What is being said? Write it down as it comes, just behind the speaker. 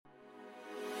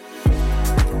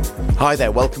Hi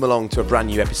there, welcome along to a brand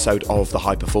new episode of the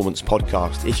High Performance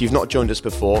Podcast. If you've not joined us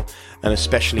before, an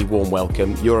especially warm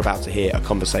welcome. You're about to hear a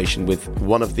conversation with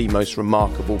one of the most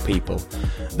remarkable people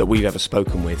that we've ever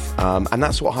spoken with. And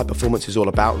that's what high performance is all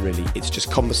about, really. It's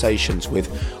just conversations with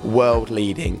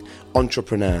world-leading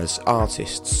entrepreneurs,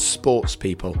 artists, sports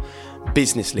people,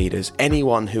 business leaders,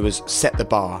 anyone who has set the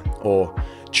bar or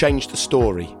changed the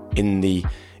story in the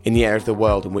area of the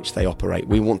world in which they operate.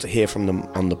 We want to hear from them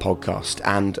on the podcast,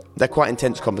 and they're quite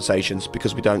intense conversations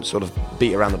because we don't sort of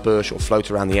beat around the bush or float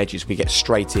around the edges. We get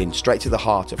straight to the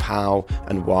heart of how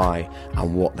and why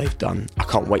and what they've done. I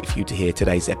can't wait for you to hear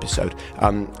today's episode.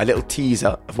 A little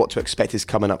teaser of what to expect is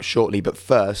coming up shortly, but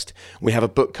first, we have a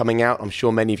book coming out. I'm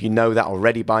sure many of you know that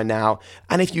already by now,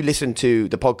 and if you listen to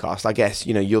the podcast, I guess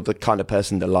you're the kind of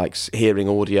person that likes hearing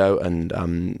audio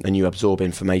and you absorb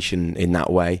information in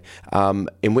that way.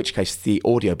 In which case the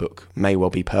audiobook may well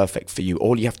be perfect for you.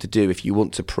 All you have to do, if you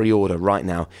want to pre-order right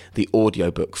now the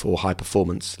audiobook for High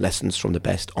Performance, Lessons from the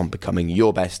Best on Becoming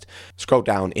Your Best, scroll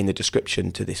down in the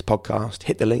description to this podcast,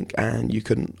 hit the link, and you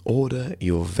can order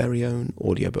your very own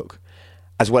audiobook.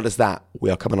 As well as that, we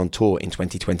are coming on tour in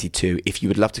 2022. If you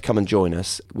would love to come and join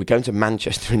us, we're going to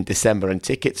Manchester in December and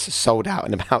tickets sold out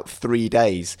in about 3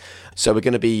 days. So we're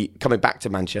going to be coming back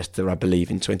to Manchester, I believe,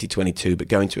 in 2022, but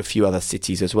going to a few other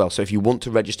cities as well. So if you want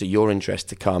to register your interest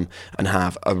to come and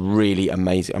have a really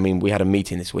amazing, we had a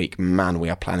meeting this week. Man, we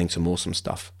are planning some awesome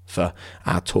stuff for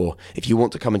our tour. If you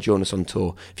want to come and join us on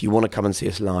tour, if you want to come and see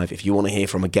us live, if you want to hear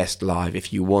from a guest live,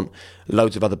 if you want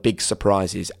loads of other big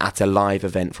surprises at a live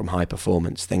event from High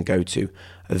Performance, then go to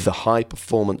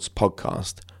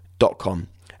thehighperformancepodcast.com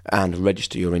and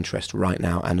register your interest right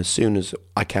now. And as soon as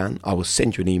I can, I will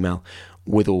send you an email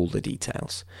with all the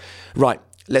details. Right,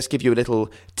 let's give you a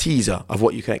little teaser of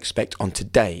what you can expect on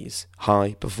today's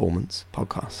High Performance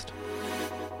Podcast.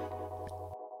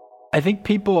 I think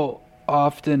people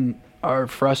often are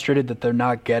frustrated that they're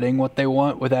not getting what they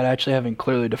want without actually having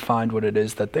clearly defined what it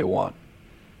is that they want.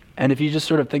 And if you just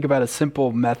sort of think about a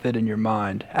simple method in your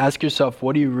mind, ask yourself,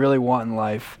 what do you really want in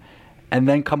life? And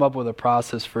then come up with a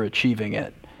process for achieving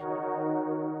it.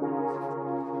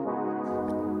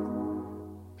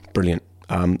 Brilliant.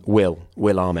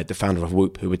 Will Ahmed, the founder of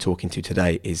Whoop, who we're talking to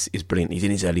today, is brilliant. He's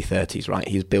in his early 30s, right?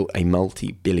 He's built a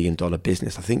multi-billion-dollar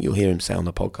business. I think you'll hear him say on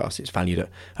the podcast it's valued at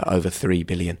over $3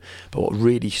 billion. But what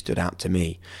really stood out to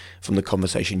me from the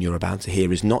conversation you're about to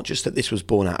hear is not just that this was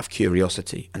born out of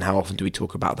curiosity, and how often do we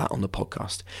talk about that on the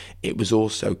podcast? It was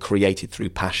also created through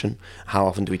passion. How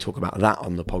often do we talk about that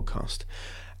on the podcast?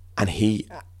 And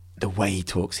the way he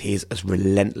talks, he is as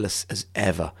relentless as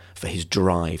ever for his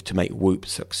drive to make Whoop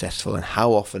successful. And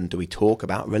how often do we talk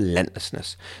about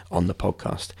relentlessness on the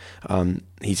podcast?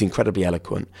 He's incredibly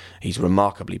eloquent, he's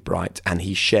remarkably bright, and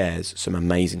he shares some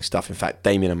amazing stuff. In fact,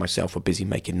 Damien and myself were busy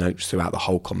making notes throughout the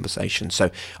whole conversation.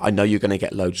 So I know you're going to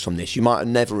get loads from this. You might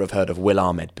never have heard of Will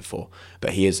Ahmed before,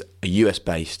 but he is a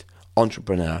US-based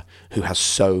entrepreneur who has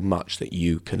so much that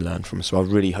you can learn from. So I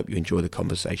really hope you enjoy the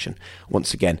conversation.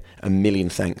 Once again, a million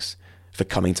thanks for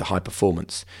coming to High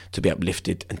Performance to be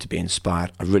uplifted and to be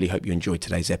inspired. I really hope you enjoyed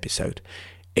today's episode.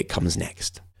 It comes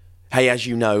next. Hey, as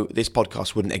you know, this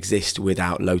podcast wouldn't exist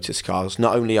without Lotus Cars.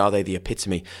 Not only are they the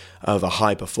epitome of a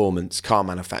high performance car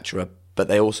manufacturer, but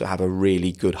they also have a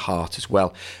really good heart as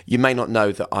well. You may not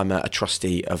know that I'm a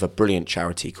trustee of a brilliant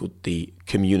charity called the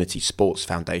Community Sports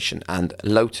Foundation, and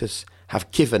Lotus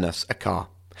have given us a car.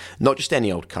 Not just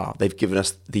any old car, they've given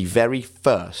us the very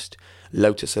first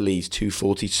Lotus Elise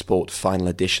 240 Sport Final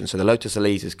Edition. So the Lotus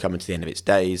Elise is coming to the end of its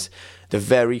days. The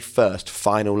very first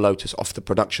final Lotus off the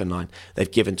production line they've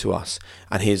given to us.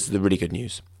 And here's the really good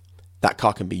news. That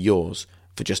car can be yours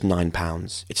for just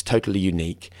 £9. It's totally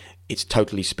unique. It's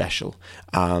totally special,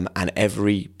 and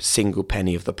every single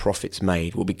penny of the profits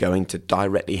made will be going to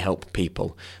directly help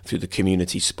people through the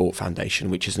Community Sport Foundation,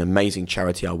 which is an amazing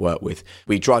charity I work with.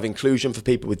 We drive inclusion for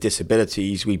people with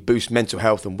disabilities, we boost mental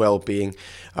health and well-being,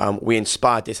 we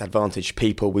inspire disadvantaged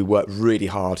people, we work really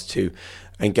hard to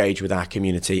engage with our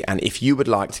community. And if you would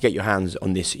like to get your hands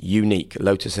on this unique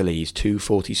Lotus Elise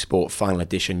 240 Sport Final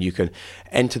Edition, you can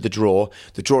enter the draw.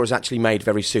 The draw is actually made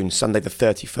very soon, Sunday the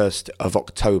 31st of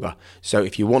October. So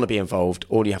if you want to be involved,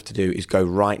 all you have to do is go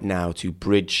right now to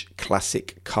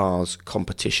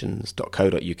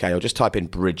bridgeclassiccarscompetitions.co.uk, or just type in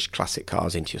Bridge Classic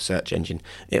Cars into your search engine.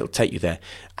 It'll take you there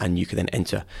and you can then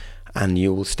enter, and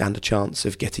you will stand a chance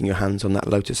of getting your hands on that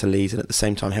Lotus Elise and at the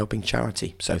same time helping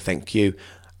charity. So thank you.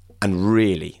 And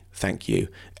really, thank you,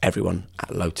 everyone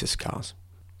at Lotus Cars.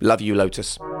 Love you,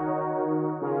 Lotus.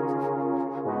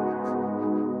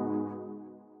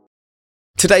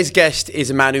 Today's guest is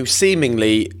a man who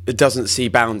seemingly doesn't see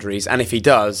boundaries, and if he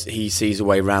does, he sees a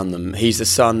way around them. He's the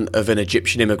son of an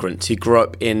Egyptian immigrant. He grew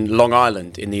up in Long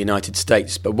Island in the United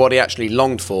States, but what he actually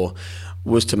longed for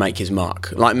was to make his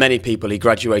mark. Like many people, he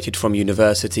graduated from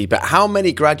university, but how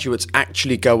many graduates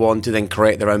actually go on to then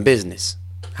create their own business?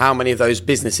 How many of those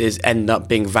businesses end up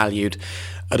being valued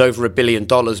at over $1 billion?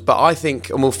 But I think,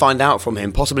 and we'll find out from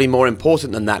him, possibly more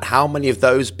important than that, how many of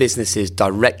those businesses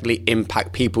directly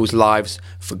impact people's lives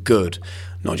for good?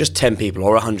 Not just 10 people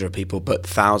or 100 people, but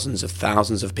thousands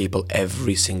of people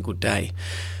every single day.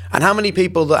 And how many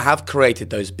people that have created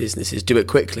those businesses do it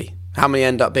quickly? How many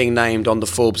end up being named on the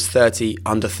Forbes 30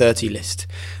 under 30 list?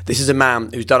 This is a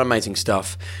man who's done amazing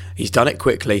stuff. He's done it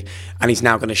quickly, and he's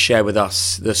now going to share with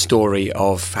us the story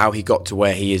of how he got to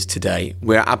where he is today.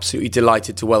 We're absolutely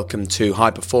delighted to welcome to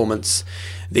High Performance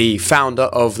the founder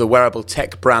of the wearable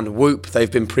tech brand Whoop.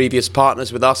 They've been previous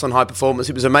partners with us on High Performance.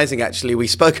 It was amazing, actually. We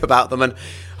spoke about them, and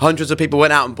hundreds of people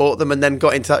went out and bought them and then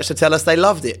got in touch to tell us they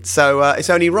loved it. So it's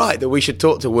only right that we should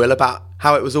talk to Will about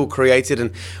how it was all created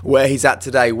and where he's at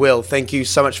today. Will, thank you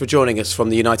so much for joining us from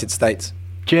the United States.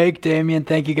 Jake, Damien,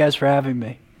 thank you guys for having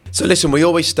me. So listen, we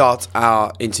always start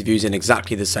our interviews in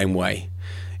exactly the same way.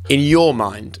 In your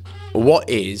mind, what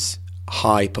is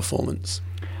high performance?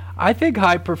 I think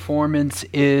high performance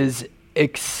is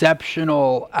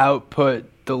exceptional output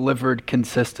delivered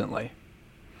consistently.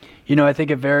 You know, I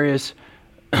think at various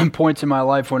points in my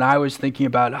life when I was thinking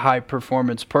about high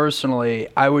performance personally,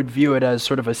 I would view it as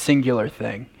sort of a singular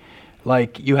thing.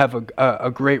 Like you have a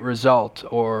great result,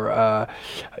 or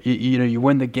you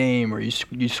win the game, or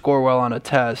you score well on a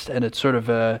test, and it's sort of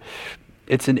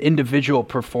it's an individual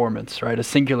performance, right? A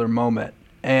singular moment.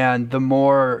 And the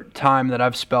more time that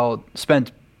I've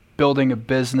spent building a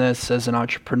business as an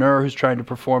entrepreneur who's trying to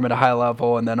perform at a high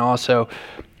level, and then also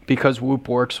because Whoop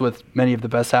works with many of the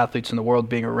best athletes in the world,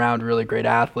 being around really great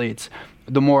athletes,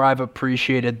 the more I've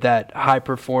appreciated that high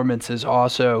performance is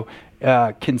also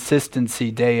consistency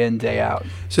day in, day out.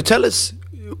 So tell us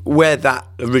where that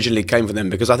originally came from then,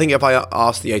 because I think if I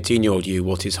asked the 18-year-old you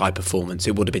what is high performance,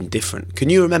 it would have been different. Can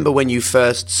you remember when you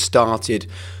first started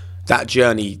that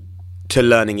journey to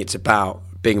learning it's about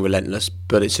being relentless,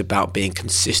 but it's about being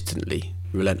consistently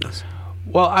relentless?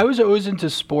 Well, I was always into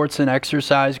sports and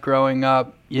exercise growing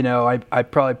up. You know, I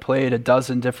probably played a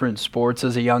dozen different sports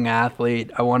as a young athlete.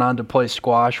 I went on to play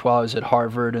squash while I was at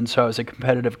Harvard, and so I was a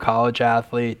competitive college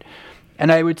athlete.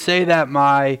 And I would say that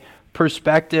my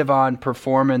perspective on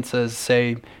performance as,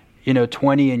 say,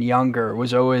 20 and younger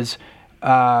was always,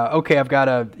 okay, I've got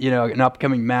an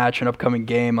upcoming match, an upcoming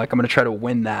game, like I'm going to try to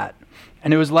win that.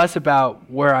 And it was less about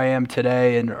where I am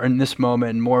today and or in this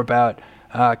moment, and more about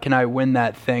can I win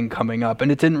that thing coming up.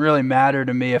 And it didn't really matter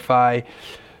to me if I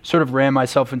sort of ran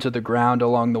myself into the ground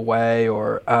along the way,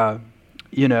 or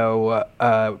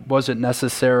wasn't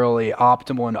necessarily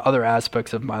optimal in other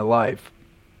aspects of my life.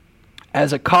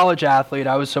 As a college athlete,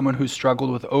 I was someone who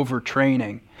struggled with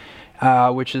overtraining,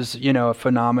 which is, a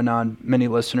phenomenon many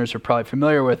listeners are probably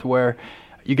familiar with, where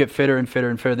you get fitter and fitter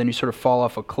and fitter, then you sort of fall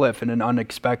off a cliff in an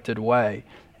unexpected way.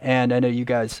 And I know you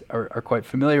guys are quite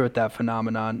familiar with that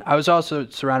phenomenon. I was also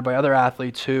surrounded by other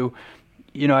athletes who,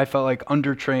 I felt like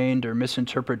undertrained or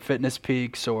misinterpret fitness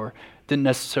peaks, or didn't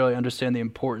necessarily understand the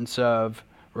importance of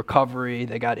recovery.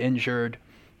 They got injured.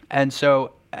 And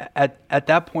so at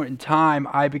that point in time,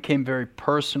 I became very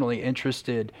personally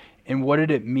interested in what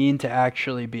did it mean to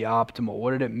actually be optimal?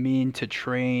 What did it mean to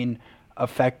train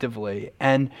effectively?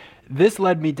 And this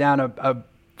led me down a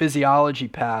physiology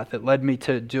path. It led me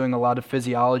to doing a lot of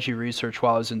physiology research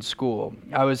while I was in school.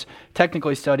 I was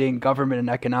technically studying government and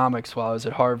economics while I was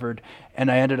at Harvard,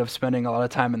 and I ended up spending a lot of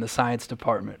time in the science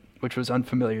department, which was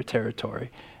unfamiliar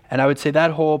territory. And I would say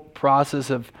that whole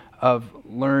process of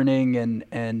learning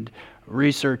and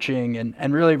researching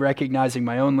and really recognizing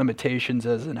my own limitations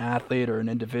as an athlete or an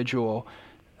individual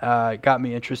got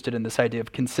me interested in this idea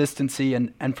of consistency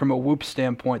and from a Whoop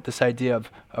standpoint, this idea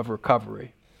of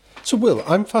recovery. So Will,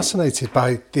 I'm fascinated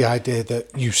by the idea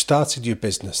that you started your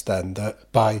business then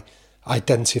that by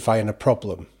identifying a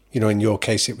problem. In your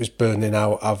case it was burning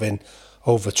out, having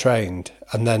overtrained,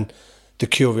 and then the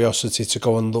curiosity to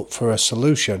go and look for a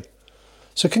solution.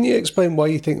 So can you explain why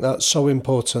you think that's so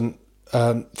important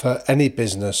for any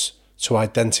business to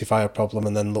identify a problem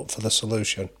and then look for the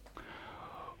solution?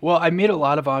 Well, I meet a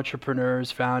lot of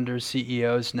entrepreneurs, founders,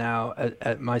 CEOs now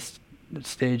at my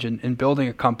stage in building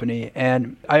a company,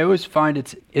 and I always find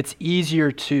it's easier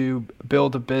to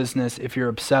build a business if you're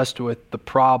obsessed with the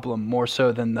problem more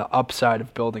so than the upside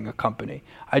of building a company.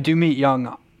 I do meet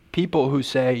young people who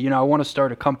say, I want to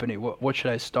start a company. What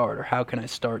should I start, or how can I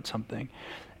start something?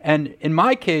 And in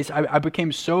my case, I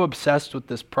became so obsessed with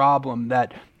this problem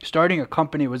that starting a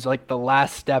company was like the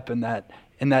last step in that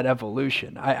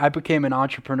evolution. I became an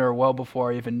entrepreneur well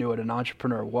before I even knew what an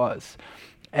entrepreneur was.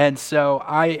 And so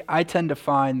I tend to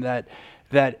find that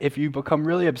if you become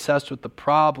really obsessed with the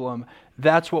problem,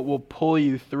 that's what will pull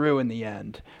you through in the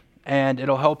end. And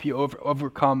it'll help you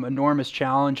overcome enormous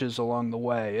challenges along the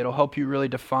way. It'll help you really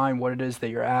define what it is that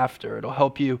you're after. It'll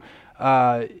help you,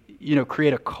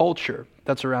 create a culture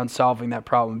that's around solving that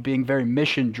problem, being very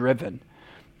mission-driven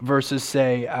versus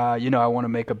say, I want to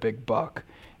make a big buck.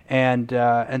 And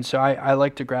so I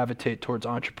like to gravitate towards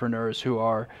entrepreneurs who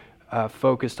are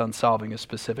focused on solving a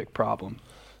specific problem.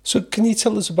 So can you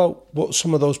tell us about what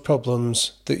some of those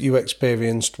problems that you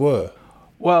experienced were?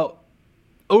 Well,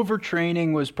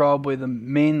 overtraining was probably the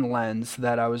main lens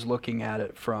that I was looking at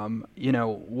it from.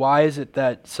 Why is it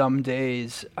that some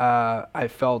days I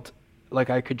felt like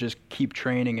I could just keep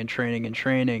training and training and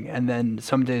training, and then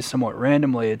some days somewhat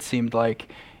randomly it seemed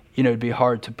like, it'd be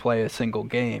hard to play a single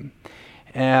game.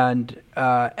 And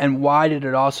why did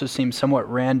it also seem somewhat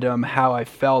random how I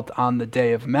felt on the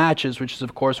day of matches, which is,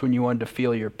 of course, when you wanted to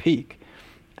feel your peak.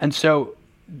 And so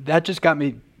that just got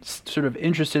me sort of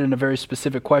interested in a very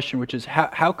specific question, which is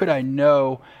how could I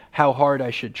know how hard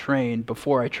I should train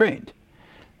before I trained?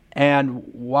 And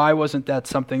why wasn't that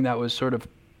something that was sort of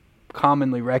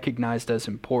commonly recognized as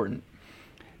important?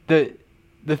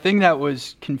 The thing that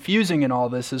was confusing in all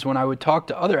this is when I would talk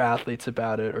to other athletes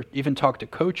about it, or even talk to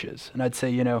coaches, and I'd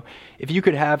say, if you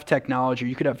could have technology,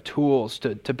 you could have tools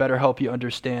to better help you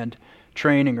understand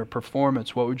training or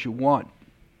performance, what would you want?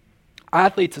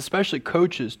 Athletes, especially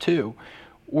coaches too,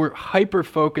 were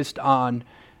hyper-focused on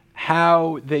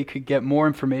how they could get more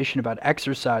information about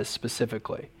exercise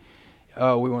specifically.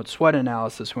 We want sweat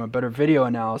analysis, we want better video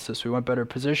analysis, we want better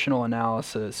positional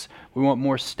analysis, we want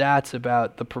more stats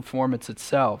about the performance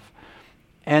itself.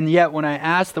 And yet when I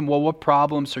asked them, well, what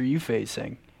problems are you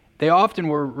facing? They often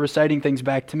were reciting things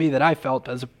back to me that I felt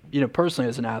as personally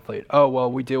as an athlete. Oh,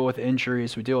 well, we deal with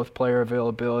injuries, we deal with player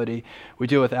availability, we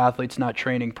deal with athletes not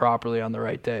training properly on the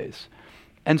right days.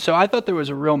 And so I thought there was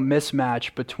a real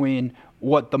mismatch between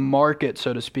what the market,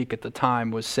 so to speak, at the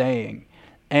time was saying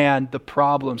and the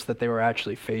problems that they were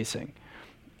actually facing.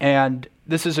 And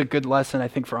this is a good lesson, I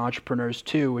think, for entrepreneurs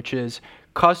too, which is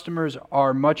customers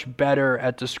are much better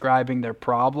at describing their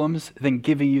problems than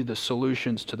giving you the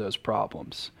solutions to those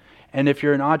problems. And if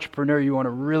you're an entrepreneur, you want to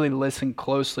really listen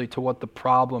closely to what the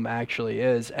problem actually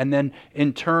is, and then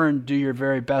in turn do your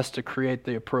very best to create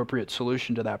the appropriate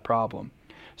solution to that problem.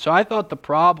 So I thought the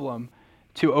problem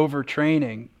to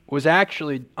overtraining was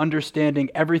actually understanding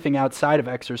everything outside of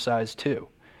exercise too.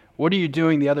 What are you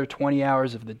doing the other 20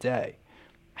 hours of the day?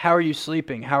 How are you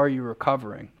sleeping? How are you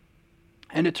recovering?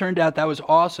 And it turned out that was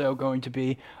also going to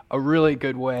be a really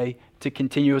good way to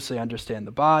continuously understand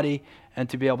the body and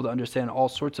to be able to understand all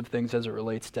sorts of things as it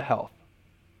relates to health.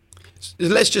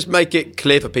 Let's just make it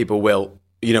clear for people, Will,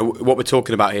 what we're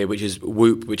talking about here, which is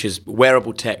Whoop, which is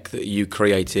wearable tech that you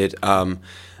created.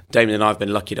 Damien and I have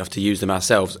been lucky enough to use them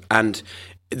ourselves, and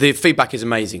the feedback is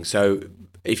amazing. So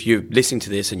if you're listening to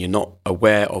this and you're not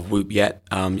aware of Whoop yet,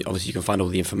 obviously you can find all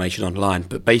the information online,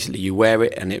 but basically you wear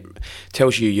it and it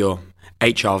tells you your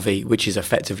HRV, which is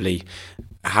effectively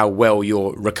how well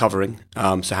you're recovering,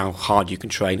 so how hard you can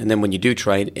train. And then when you do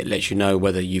train, it lets you know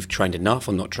whether you've trained enough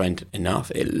or not trained enough.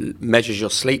 It measures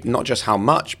your sleep, not just how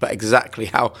much, but exactly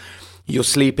how you're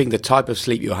sleeping, the type of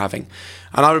sleep you're having.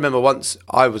 And I remember once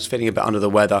I was feeling a bit under the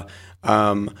weather,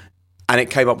 and it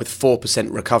came up with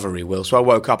 4% recovery, Will. So I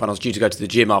woke up and I was due to go to the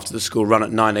gym after the school run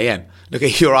at 9 a.m. Look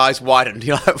at your eyes widened.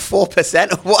 You're like,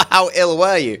 4%? How ill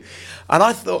were you? And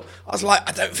I was like,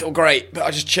 I don't feel great. But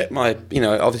I just checked my,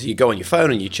 obviously you go on your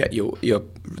phone and you check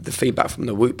the feedback from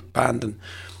the Whoop band, and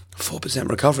 4%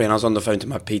 recovery. And I was on the phone to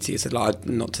my PT and said,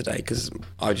 not today, because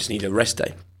I just need a rest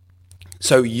day.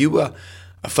 So you were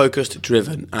a focused,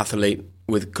 driven athlete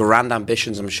with grand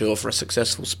ambitions, I'm sure, for a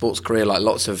successful sports career like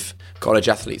lots of college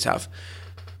athletes have.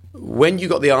 When you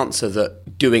got the answer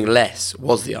that doing less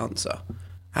was the answer,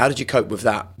 how did you cope with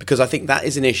that? Because I think that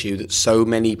is an issue that so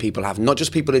many people have, not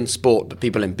just people in sport, but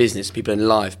people in business, people in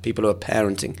life, people who are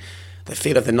parenting. They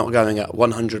feel if they're not going at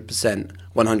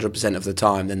 100% of the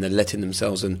time, then they're letting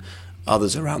themselves and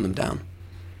others around them down.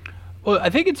 Well, I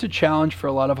think it's a challenge for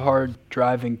a lot of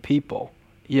hard-driving people.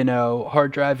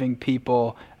 Hard-driving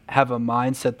people have a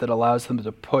mindset that allows them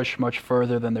to push much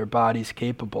further than their body's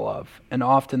capable of. And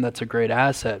often that's a great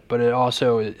asset, but it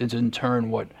also is in turn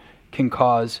what can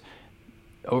cause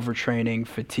overtraining,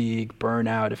 fatigue,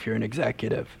 burnout if you're an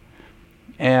executive.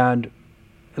 And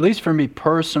at least for me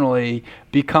personally,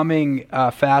 becoming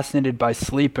fascinated by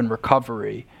sleep and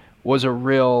recovery was a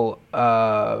real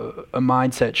a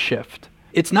mindset shift.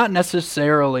 It's not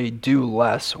necessarily do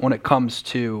less when it comes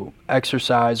to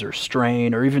exercise or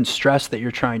strain or even stress that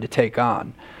you're trying to take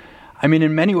on. I mean,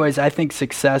 in many ways, I think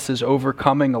success is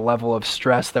overcoming a level of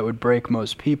stress that would break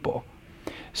most people.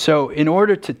 So in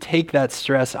order to take that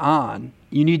stress on,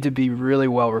 you need to be really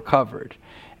well recovered.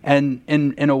 And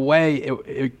in a way,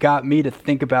 it got me to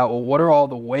think about, well, what are all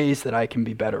the ways that I can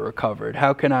be better recovered?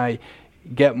 How can I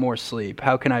get more sleep?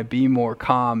 How can I be more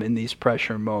calm in these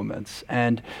pressure moments?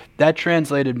 And that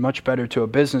translated much better to a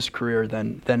business career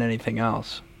than anything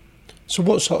else. So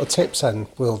what sort of tips then,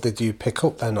 Will, did you pick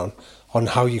up then on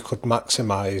how you could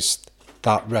maximise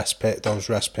that those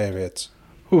rest periods?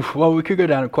 Oof, well, we could go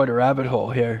down quite a rabbit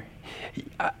hole here.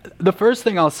 The first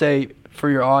thing I'll say for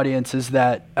your audience is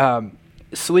that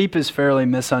sleep is fairly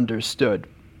misunderstood.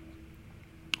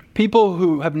 People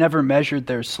who have never measured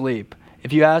their sleep,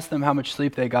 if you ask them how much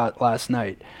sleep they got last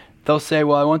night, they'll say,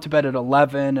 well, I went to bed at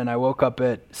 11 and I woke up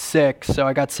at 6, so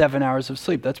I got 7 hours of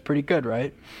sleep. That's pretty good,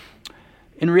 right?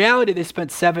 In reality, they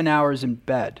spent 7 hours in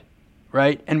bed,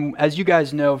 right? And as you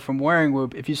guys know from wearing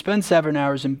Whoop, if you spend 7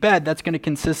 hours in bed, that's going to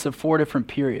consist of 4 different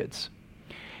periods.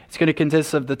 It's going to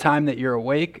consist of the time that you're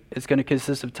awake. It's going to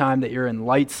consist of time that you're in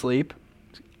light sleep.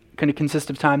 It's going to consist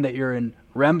of time that you're in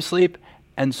REM sleep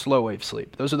and slow wave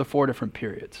sleep. Those are the 4 different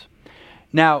periods.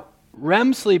 Now,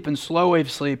 REM sleep and slow wave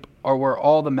sleep are where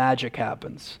all the magic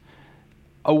happens.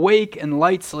 Awake and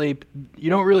light sleep, you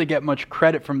don't really get much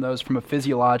credit from those from a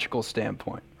physiological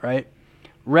standpoint, right?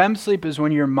 REM sleep is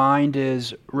when your mind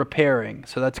is repairing,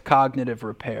 so that's cognitive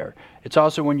repair. It's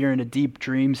also when you're in a deep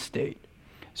dream state.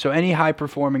 So any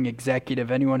high-performing executive,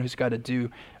 anyone who's got to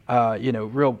do,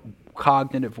 real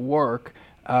cognitive work,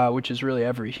 which is really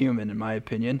every human in my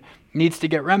opinion, needs to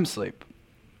get REM sleep.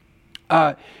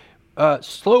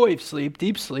 Slow wave sleep,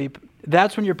 deep sleep,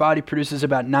 that's when your body produces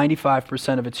about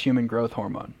 95% of its human growth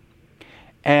hormone.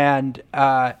 And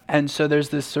so there's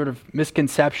this sort of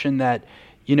misconception that,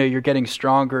 you're getting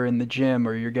stronger in the gym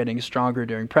or you're getting stronger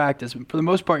during practice. For the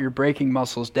most part, you're breaking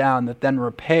muscles down that then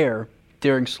repair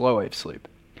during slow wave sleep.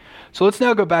 So let's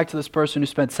now go back to this person who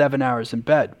spent 7 hours in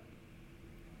bed.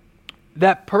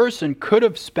 That person could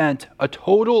have spent a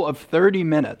total of 30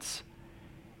 minutes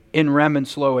in REM and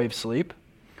slow wave sleep,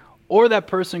 or that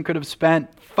person could have spent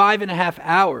 5.5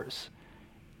 hours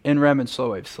in REM and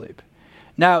slow wave sleep.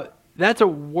 Now, that's a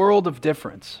world of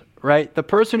difference, right? The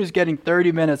person who's getting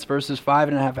 30 minutes versus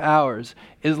 5.5 hours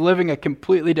is living a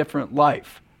completely different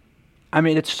life. I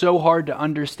mean, it's so hard to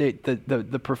understate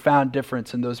the profound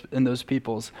difference in those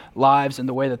people's lives and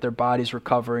the way that their body's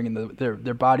recovering and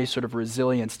their body's sort of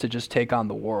resilience to just take on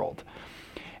the world.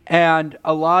 And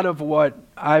a lot of what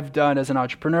I've done as an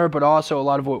entrepreneur, but also a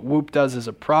lot of what Whoop does as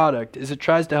a product, is it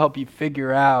tries to help you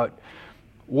figure out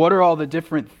what are all the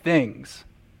different things.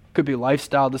 Could be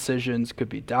lifestyle decisions, could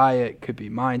be diet, could be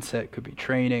mindset, could be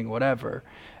training, whatever,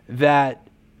 that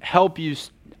help you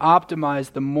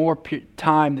optimize the more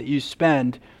time that you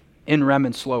spend in REM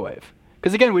and slow wave.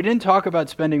 Because again, we didn't talk about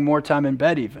spending more time in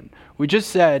bed even. We just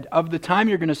said, of the time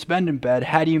you're going to spend in bed,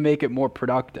 how do you make it more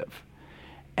productive?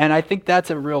 And I think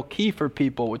that's a real key for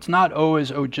people. It's not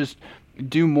always, just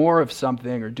do more of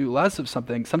something or do less of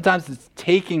something. Sometimes it's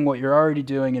taking what you're already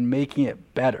doing and making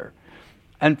it better.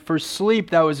 And for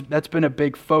sleep, that's been a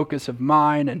big focus of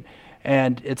mine,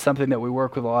 and it's something that we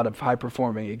work with a lot of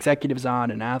high-performing executives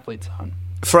on and athletes on.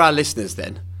 For our listeners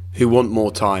then, who want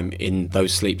more time in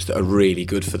those sleeps that are really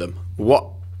good for them,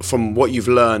 from what you've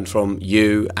learned from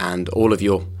you and all of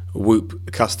your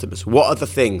Whoop customers, what are the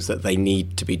things that they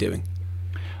need to be doing?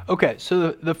 Okay,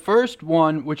 so the first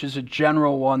one, which is a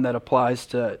general one that applies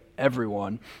to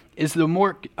everyone, is the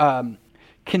more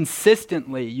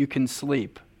consistently you can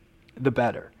sleep, the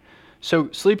better. So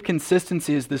sleep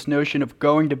consistency is this notion of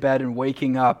going to bed and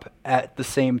waking up at the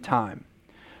same time.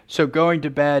 So going to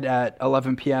bed at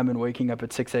 11 p.m. and waking up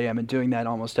at 6 a.m. and doing that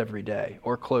almost every day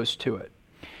or close to it.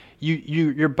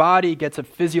 Your body gets a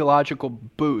physiological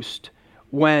boost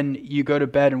when you go to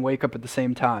bed and wake up at the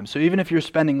same time. So even if you're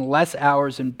spending less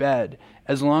hours in bed,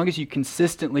 as long as you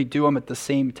consistently do them at the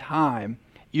same time,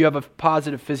 you have a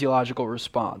positive physiological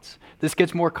response. This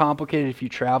gets more complicated if you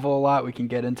travel a lot. We can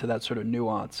get into that sort of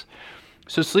nuance.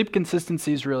 So sleep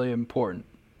consistency is really important.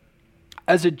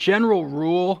 As a general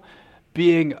rule,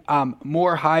 being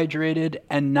more hydrated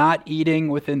and not eating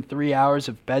within 3 hours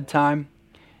of bedtime,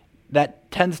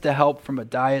 that tends to help from a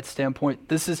diet standpoint.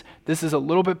 This is a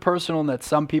little bit personal in that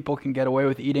some people can get away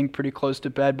with eating pretty close to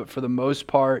bed, but for the most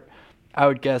part, I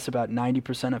would guess about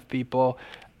 90% of people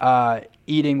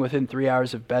Eating within 3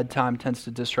 hours of bedtime tends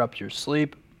to disrupt your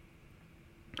sleep.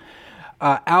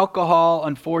 Alcohol,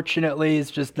 unfortunately, is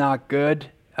just not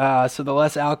good. So the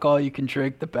less alcohol you can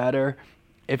drink, the better.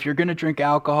 If you're going to drink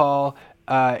alcohol,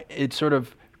 it's sort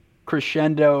of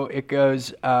crescendo. It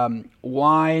goes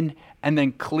wine, and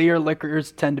then clear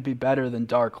liquors tend to be better than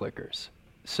dark liquors.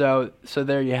 So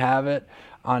there you have it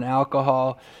on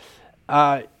alcohol.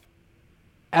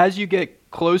 As you get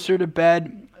closer to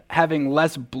bed, having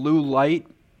less blue light.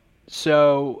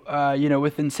 So,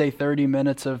 within, say, 30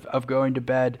 minutes of going to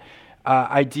bed,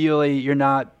 ideally you're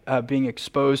not being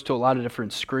exposed to a lot of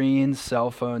different screens,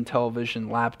 cell phone, television,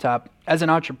 laptop. As an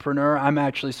entrepreneur, I'm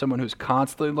actually someone who's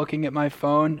constantly looking at my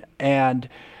phone. And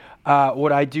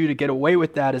what I do to get away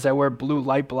with that is I wear blue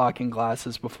light blocking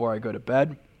glasses before I go to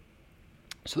bed.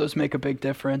 So those make a big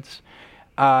difference.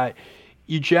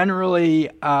 You generally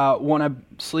want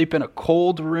to sleep in a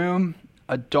cold room,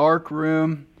 a dark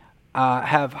room,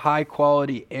 have high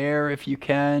quality air if you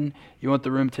can. You want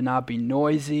the room to not be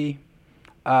noisy.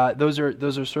 Those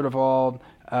are sort of all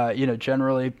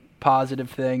generally positive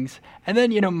things. And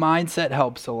then mindset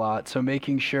helps a lot. So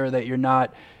making sure that you're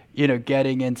not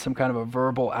getting in some kind of a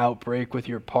verbal outbreak with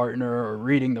your partner or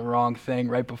reading the wrong thing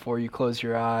right before you close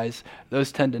your eyes.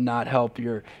 Those tend to not help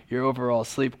your overall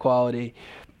sleep quality.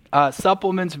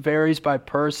 Supplements varies by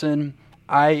person.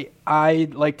 I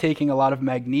like taking a lot of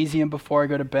magnesium before I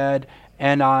go to bed,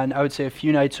 and I would say a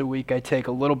few nights a week I take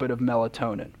a little bit of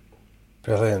melatonin.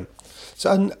 Brilliant.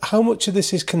 So, and how much of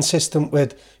this is consistent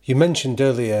with, you mentioned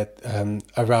earlier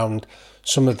around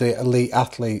some of the elite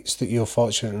athletes that you're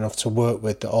fortunate enough to work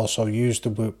with that also use the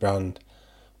Whoop brand.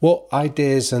 What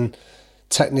ideas and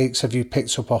techniques have you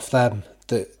picked up off them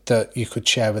that you could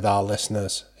share with our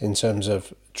listeners in terms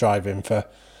of driving for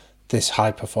this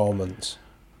high performance?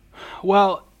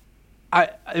 Well,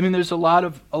 I mean, there's a lot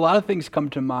of things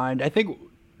come to mind. I think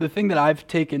the thing that I've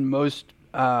taken most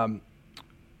from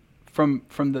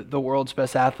the world's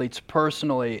best athletes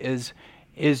personally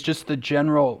is just the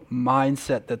general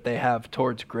mindset that they have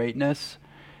towards greatness.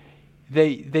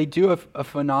 They do a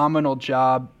phenomenal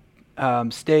job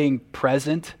staying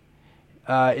present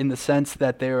in the sense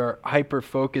that they are hyper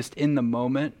focused in the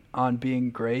moment on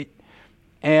being great.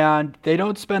 And they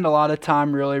don't spend a lot of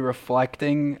time really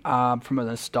reflecting from a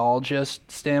nostalgia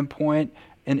standpoint.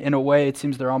 In a way, it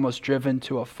seems they're almost driven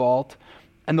to a fault.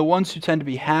 And the ones who tend to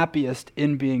be happiest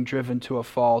in being driven to a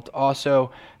fault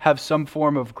also have some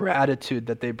form of gratitude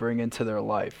that they bring into their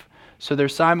life. So they're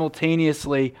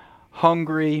simultaneously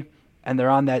hungry and they're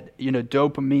on that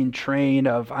dopamine train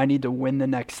of I need to win the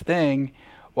next thing,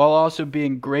 while also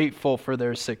being grateful for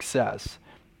their success.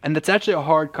 And that's actually a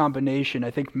hard combination. I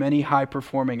think many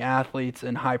high-performing athletes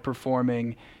and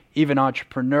high-performing even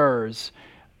entrepreneurs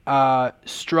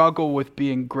struggle with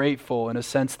being grateful in a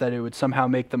sense that it would somehow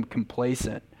make them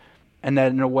complacent, and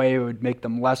that in a way it would make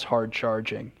them less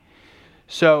hard-charging.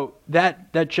 So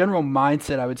that general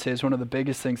mindset, I would say, is one of the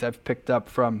biggest things I've picked up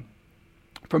from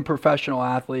professional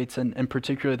athletes and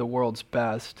particularly the world's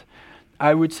best.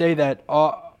 I would say that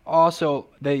also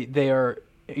they are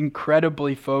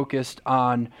incredibly focused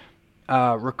on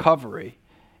recovery,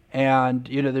 and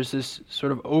there's this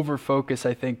sort of over focus,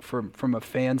 I think, from a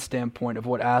fan standpoint of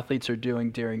what athletes are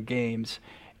doing during games,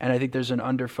 and I think there's an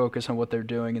under focus on what they're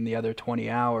doing in the other 20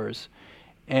 hours,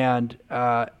 and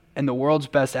the world's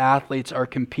best athletes are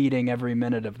competing every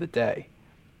minute of the day.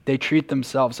 They treat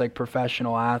themselves like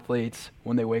professional athletes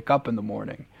when they wake up in the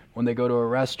morning, when they go to a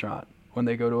restaurant, when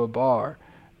they go to a bar,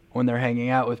 when they're hanging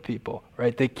out with people,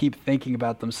 right? They keep thinking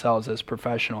about themselves as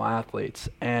professional athletes.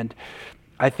 And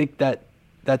I think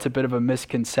that's a bit of a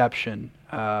misconception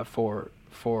for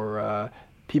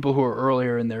people who are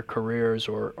earlier in their careers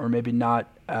or maybe not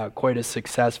quite as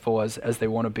successful as they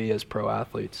want to be as pro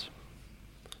athletes.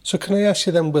 So can I ask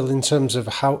you then, Will, in terms of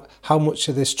how much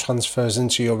of this transfers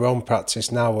into your own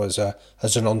practice now as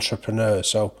an entrepreneur?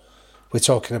 So we're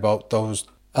talking about those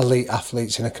elite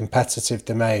athletes in a competitive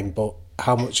domain, but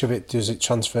how much of it does it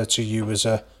transfer to you as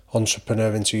an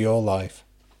entrepreneur into your life?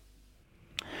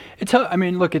 It's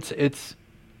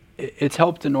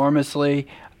helped enormously.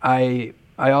 I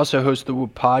also host the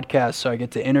Whoop podcast, so I get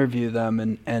to interview them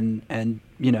and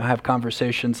have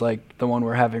conversations like the one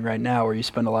we're having right now, where you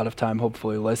spend a lot of time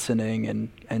hopefully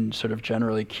listening and sort of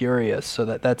generally curious. So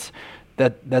that's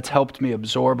helped me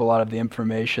absorb a lot of the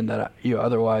information that you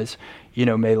otherwise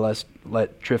may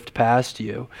let drift past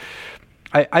you.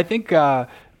 I think I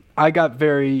got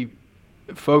very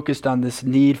focused on this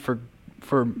need for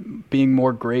being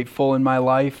more grateful in my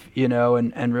life,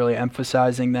 and really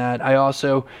emphasizing that. I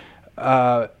also,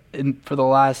 for the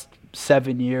last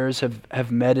 7 years,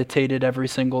 have meditated every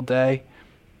single day.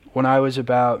 when I was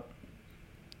about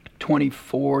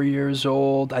 24 years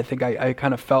old, I think I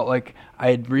kind of felt like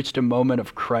I had reached a moment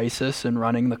of crisis in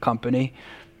running the company.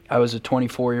 I was a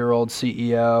 24-year-old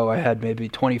CEO. I had maybe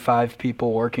 25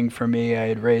 people working for me. I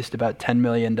had raised about $10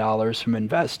 million from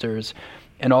investors,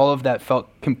 and all of that felt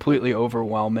completely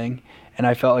overwhelming. And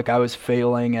I felt like I was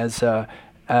failing as an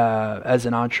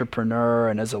entrepreneur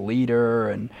and as a leader,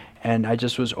 and I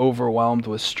just was overwhelmed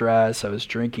with stress. I was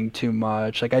drinking too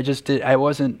much. Like I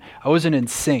wasn't in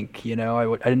sync, you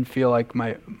know. I didn't feel like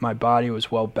my body was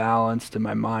well balanced and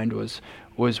my mind was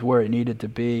where it needed to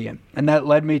be. And that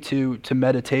led me to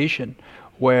meditation,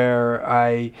 where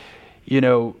I, you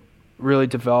know, really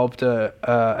developed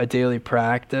a daily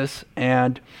practice,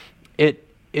 and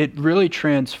it really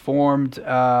transformed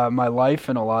my life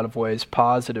in a lot of ways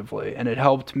positively, and it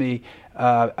helped me,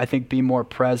 I think, be more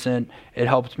present. It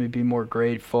helped me be more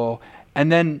grateful.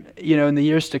 And then, you know, in the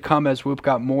years to come, as Whoop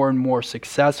got more and more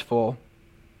successful,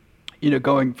 you know,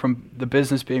 going from the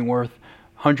business being worth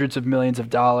hundreds of millions of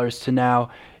dollars to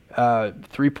now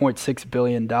 $3.6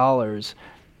 billion,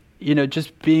 you know,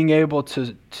 just being able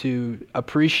to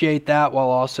appreciate that while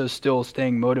also still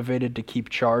staying motivated to keep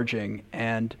charging.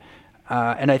 And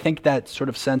I think that sort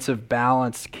of sense of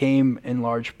balance came in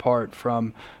large part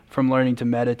from learning to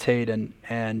meditate and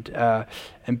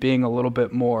being a little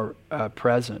bit more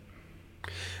present.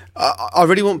 I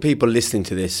really want people listening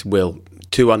to this, Will,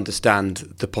 to understand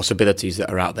the possibilities that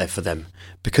are out there for them,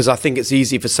 because I think it's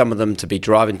easy for some of them to be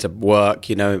driving to work.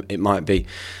 You know, it might be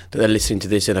that they're listening to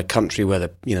this in a country where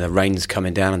the rain's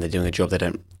coming down and they're doing a job they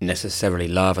don't necessarily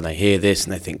love, and they hear this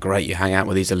and they think, great, you hang out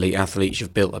with these elite athletes,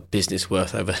 you've built a business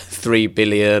worth over $3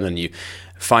 billion and you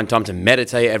find time to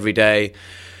meditate every day.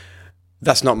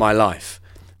 That's not my life.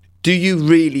 Do you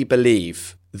really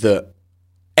believe that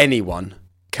anyone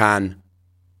can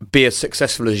be as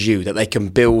successful as you, that they can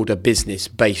build a business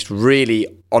based really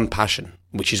on passion,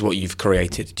 which is what you've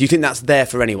created? Do you think that's there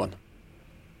for anyone?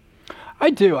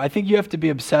 I do. I think you have to be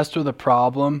obsessed with a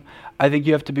problem. I think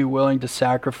you have to be willing to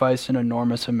sacrifice an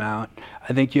enormous amount.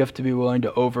 I think you have to be willing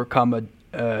to overcome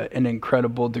an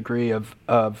incredible degree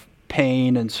of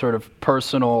pain and sort of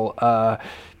personal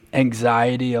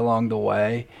anxiety along the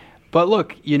way. But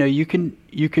look, you know, you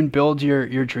can build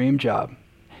your dream job.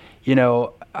 You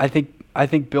know, I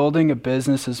think building a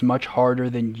business is much harder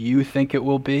than you think it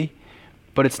will be,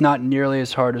 but it's not nearly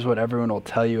as hard as what everyone will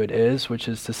tell you it is, which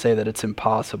is to say that it's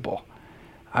impossible.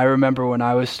 I remember when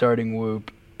I was starting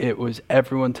Whoop, it was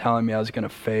everyone telling me I was going to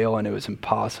fail and it was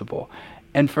impossible.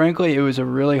 And frankly, it was just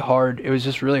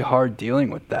really hard dealing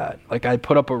with that. Like, I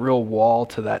put up a real wall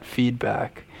to that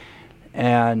feedback.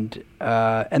 And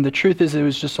the truth is, it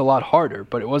was just a lot harder,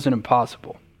 but it wasn't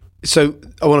impossible. So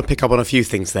I want to pick up on a few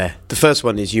things there. The first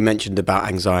one is you mentioned about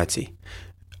anxiety.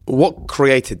 What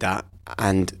created that?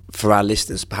 And for our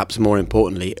listeners, perhaps more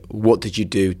importantly, what did you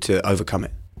do to overcome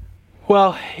it?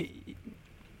 Well,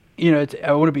 you know,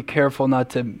 I want to be careful not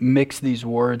to mix these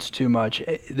words too much.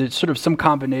 There's sort of some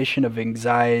combination of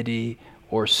anxiety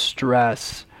or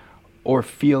stress or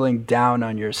feeling down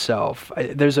on yourself.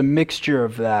 There's a mixture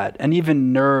of that, and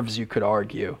even nerves, you could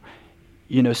argue.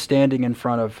 You know, standing in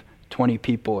front of 20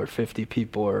 people or 50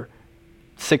 people or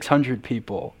 600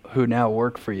 people who now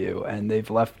work for you, and they've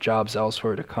left jobs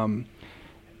elsewhere to come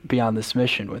be on this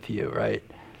mission with you, right?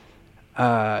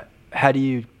 How do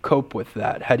you cope with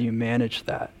that? How do you manage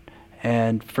that?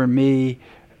 And for me,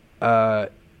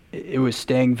 it was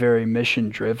staying very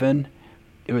mission-driven.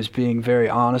 It was being very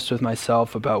honest with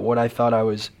myself about what I thought I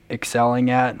was excelling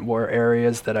at and were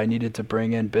areas that I needed to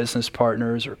bring in business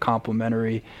partners or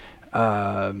complementary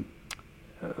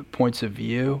points of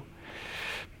view.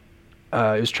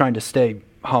 It was trying to stay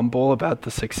humble about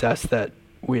the success that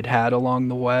we'd had along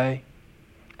the way.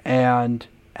 And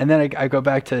then I go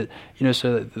back to, you know,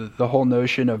 so the whole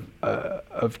notion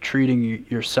of treating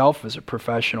yourself as a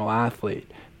professional athlete,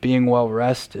 being well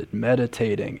rested,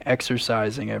 meditating,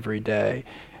 exercising every day,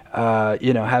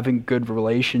 you know, having good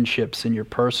relationships in your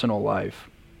personal life.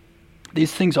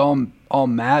 These things all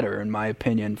matter, in my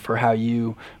opinion, for how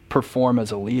you perform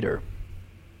as a leader.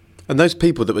 And those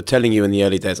people that were telling you in the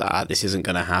early days, this isn't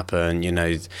going to happen, you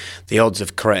know, the odds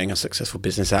of creating a successful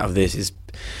business out of this is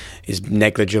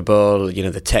negligible, you know,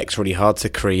 the tech's really hard to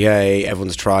create,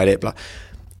 everyone's tried it, blah.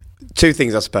 Two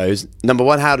things, I suppose. Number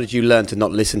one, how did you learn to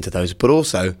not listen to those? But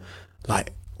also,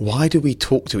 like, why do we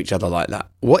talk to each other like that?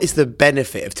 What is the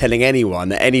benefit of telling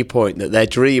anyone at any point that their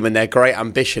dream and their great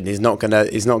ambition is not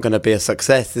gonna be a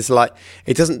success? It's like,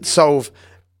 it doesn't solve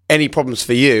any problems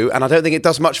for you, and I don't think it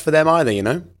does much for them either, you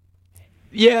know?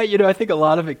 Yeah, you know, I think a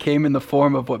lot of it came in the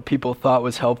form of what people thought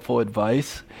was helpful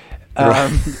advice.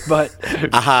 But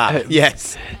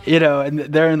yes, and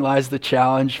therein lies the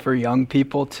challenge for young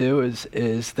people too.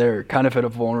 Is they're kind of at a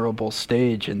vulnerable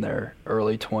stage in their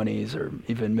early 20s or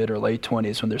even mid or late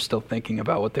 20s when they're still thinking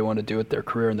about what they want to do with their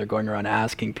career, and they're going around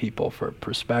asking people for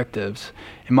perspectives.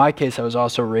 In my case, I was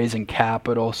also raising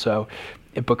capital, so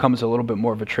it becomes a little bit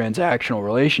more of a transactional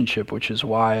relationship, which is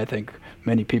why I think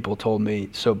many people told me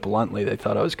so bluntly they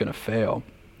thought I was going to fail.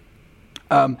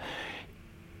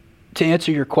 To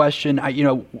answer your question,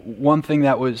 one thing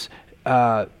that was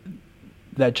that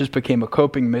just became a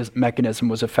coping mechanism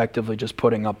was effectively just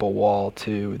putting up a wall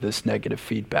to this negative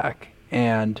feedback.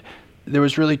 And there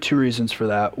was really two reasons for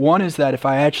that. One is that if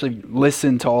I actually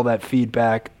listened to all that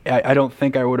feedback, I don't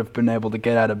think I would have been able to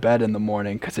get out of bed in the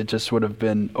morning because it just would have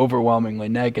been overwhelmingly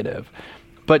negative.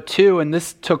 But two, and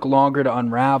this took longer to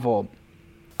unravel,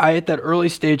 I, at that early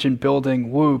stage in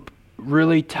building Whoop,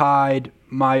 really tied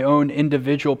my own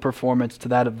individual performance to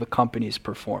that of the company's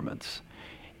performance.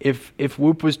 If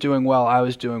Whoop was doing well, I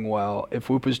was doing well. If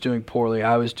Whoop was doing poorly,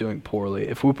 I was doing poorly.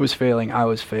 If Whoop was failing, I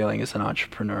was failing as an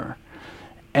entrepreneur.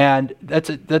 And that's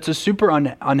a super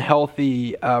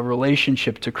unhealthy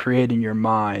relationship to create in your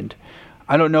mind.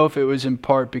 I don't know if it was in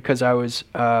part because I was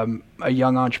a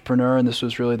young entrepreneur and this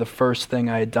was really the first thing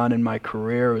I had done in my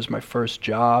career. It was my first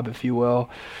job, if you will.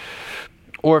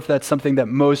 Or if that's something that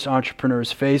most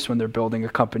entrepreneurs face when they're building a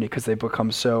company because they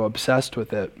become so obsessed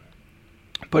with it.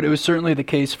 But it was certainly the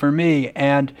case for me.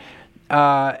 And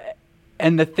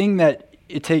the thing that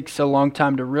it takes a long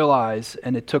time to realize,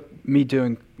 and it took me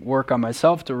doing work on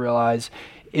myself to realize,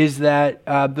 is that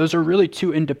those are really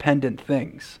two independent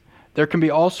things. There can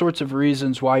be all sorts of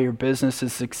reasons why your business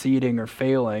is succeeding or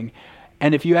failing.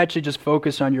 And if you actually just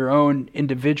focus on your own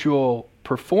individual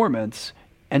performance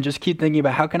and just keep thinking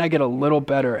about how can I get a little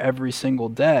better every single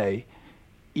day,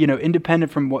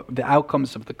 independent from what the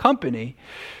outcomes of the company,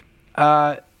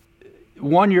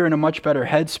 one, you're in a much better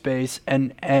headspace,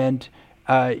 and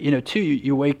two,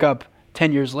 you wake up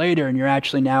 10 years later and you're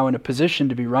actually now in a position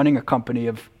to be running a company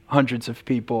of hundreds of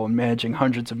people and managing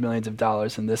hundreds of millions of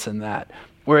dollars and this and that.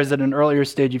 Whereas at an earlier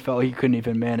stage, you felt like you couldn't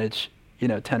even manage,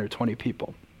 10 or 20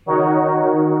 people.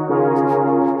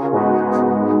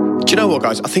 Do you know what,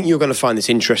 guys? I think you're going to find this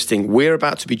interesting. We're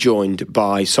about to be joined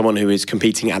by someone who is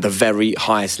competing at the very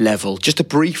highest level, just to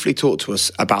briefly talk to us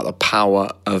about the power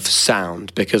of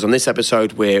sound. Because on this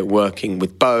episode, we're working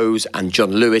with Bose and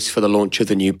John Lewis for the launch of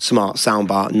the new Smart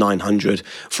Soundbar 900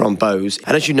 from Bose.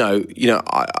 And as you know,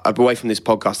 I'm away from this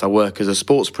podcast, I work as a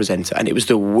sports presenter, and it was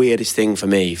the weirdest thing for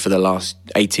me for the last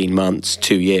 18 months,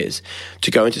 2 years,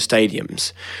 to go into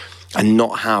stadiums and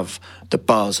not have the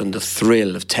buzz and the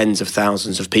thrill of tens of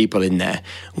thousands of people in there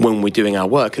when we're doing our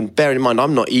work. And bear in mind,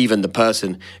 I'm not even the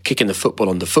person kicking the football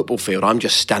on the football field. I'm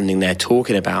just standing there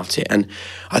talking about it. And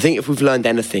I think if we've learned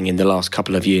anything in the last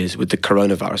couple of years with the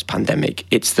coronavirus pandemic,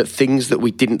 it's that things that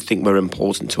we didn't think were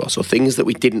important to us or things that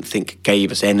we didn't think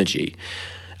gave us energy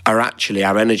are actually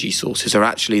our energy sources, are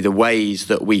actually the ways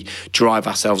that we drive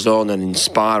ourselves on and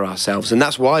inspire ourselves. And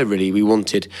that's why really we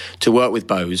wanted to work with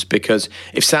Bose, because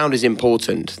if sound is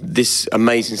important, this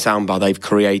amazing soundbar they've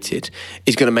created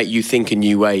is going to make you think in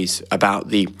new ways about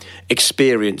the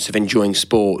experience of enjoying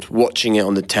sport, watching it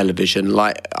on the television.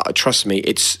 Trust me,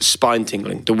 it's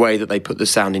spine-tingling, the way that they put the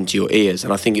sound into your ears.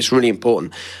 And I think it's really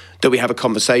important that we have a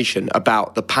conversation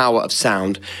about the power of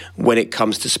sound when it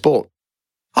comes to sport.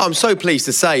 I'm so pleased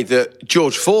to say that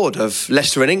George Ford of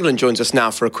Leicester in England joins us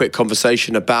now for a quick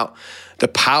conversation about the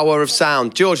power of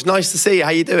sound. George, nice to see you.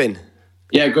 How are you doing?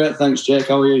 Yeah, great. Thanks, Jake.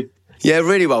 How are you? Yeah,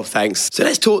 really well, thanks. So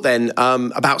let's talk then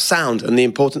about sound and the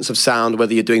importance of sound,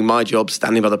 whether you're doing my job,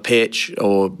 standing by the pitch,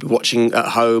 or watching at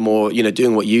home, or,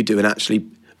 doing what you do and actually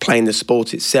playing the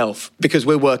sport itself, because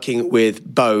we're working with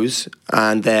Bose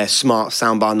and their Smart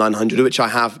Soundbar 900, which I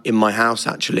have in my house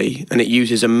actually, and it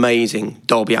uses amazing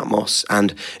Dolby Atmos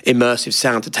and immersive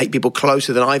sound to take people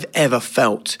closer than I've ever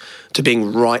felt to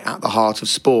being right at the heart of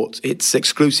sport. It's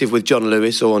exclusive with John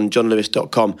Lewis or on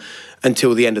johnlewis.com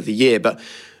until the end of the year, but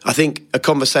I think a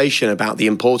conversation about the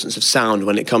importance of sound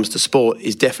when it comes to sport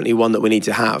is definitely one that we need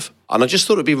to have. And I just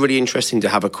thought it'd be really interesting to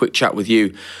have a quick chat with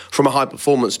you from a high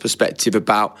performance perspective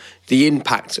about the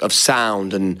impact of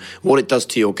sound and what it does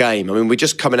to your game. I mean, we're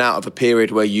just coming out of a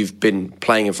period where you've been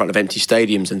playing in front of empty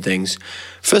stadiums and things.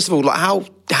 First of all,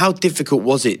 how difficult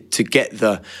was it to get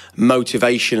the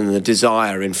motivation and the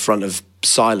desire in front of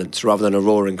silence rather than a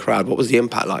roaring crowd? What was the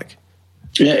impact like?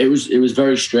 Yeah, it was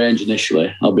very strange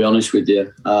initially, I'll be honest with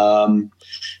you.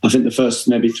 I think the first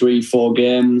maybe 3-4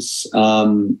 games,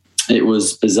 it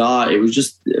was bizarre. It was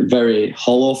just a very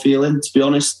hollow feeling, to be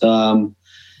honest. And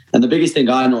the biggest thing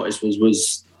I noticed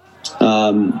was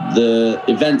the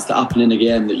events that happen in a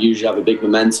game that usually have a big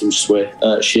momentum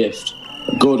shift,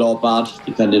 good or bad,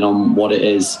 depending on what it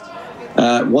is,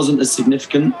 wasn't as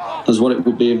significant as what it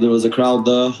would be if there was a crowd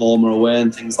there, home or away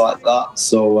and things like that.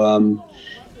 So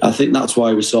I think that's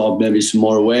why we saw maybe some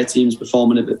more away teams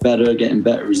performing a bit better, getting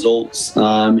better results.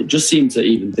 It just seemed to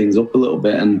even things up a little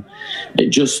bit, and it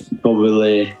just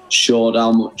probably showed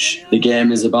how much the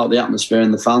game is about the atmosphere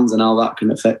and the fans and how that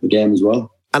can affect the game as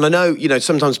well. And I know,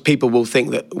 sometimes people will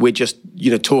think that we're just,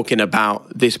 talking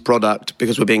about this product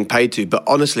because we're being paid to. But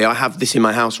honestly, I have this in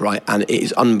my house, right? And it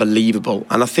is unbelievable.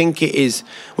 And I think it is,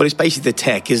 well, it's basically the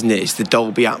tech, isn't it? It's the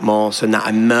Dolby Atmos and that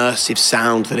immersive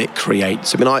sound that it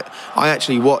creates. I mean, I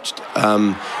actually watched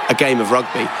a game of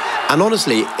rugby. And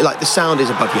honestly, like the sound is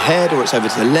above your head, or it's over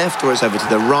to the left, or it's over to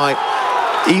the right.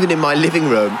 Even in my living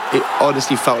room, it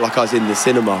honestly felt like I was in the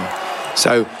cinema.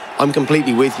 So I'm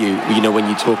completely with you, when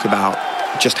you talk about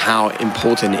just how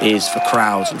important it is for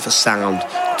crowds and for sound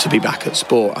to be back at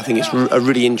sport. I think it's a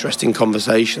really interesting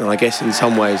conversation, and I guess in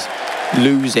some ways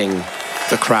losing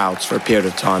the crowds for a period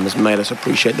of time has made us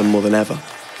appreciate them more than ever.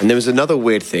 And there was another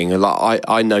weird thing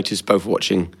I noticed both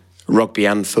watching rugby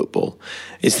and football,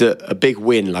 is that a big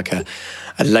win, like a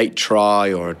late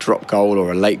try or a drop goal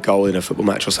or a late goal in a football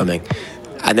match or something,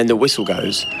 and then the whistle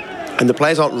goes, and the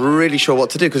players aren't really sure what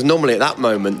to do, because normally at that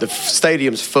moment the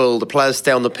stadium's full, the players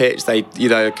stay on the pitch, they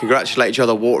congratulate each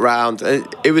other, walk around, and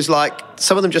it was like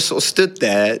some of them just sort of stood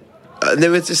there and they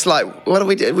were just like, what do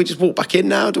we do? We just walk back in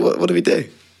now? What do we do?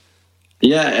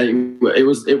 Yeah,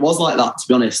 it was like that, to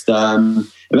be honest.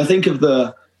 If I think of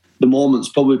the moments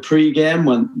probably pre-game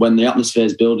when the atmosphere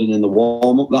is building in the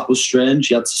warm-up, that was strange.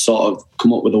 You had to sort of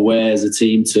come up with a way as a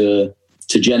team to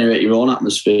generate your own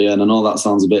atmosphere, and I know that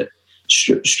sounds a bit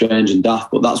strange and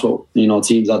daft, but that's what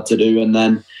teams had to do. And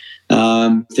then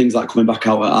things like coming back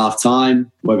out at half time,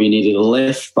 whether you needed a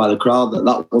lift by the crowd,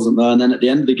 that wasn't there. And then at the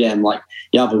end of the game, like,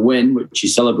 you have a win which you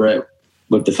celebrate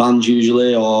with the fans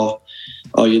usually, or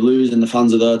you lose and the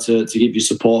fans are there to give you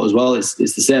support as well. It's the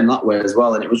same that way as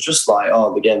well. And it was just like,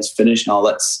 oh, the game's finished now,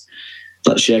 let's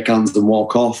shake hands and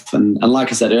walk off. And like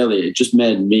I said earlier, it just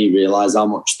made me realise how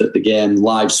much that the game,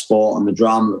 live sport and the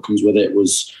drama that comes with it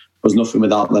was nothing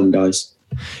without them guys.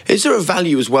 Is there a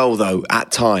value as well, though,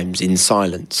 at times in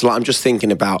silence? Like, I'm just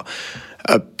thinking about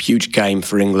a huge game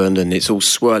for England and it's all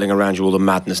swirling around you, all the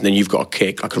madness, and then you've got a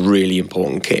kick, like a really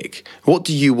important kick. What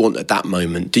do you want at that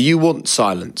moment? Do you want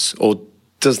silence, or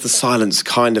does the silence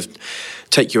kind of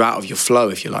take you out of your flow,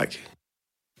 if you like?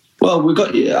 Well,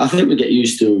 I think we get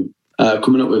used to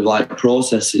coming up with like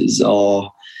processes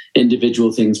or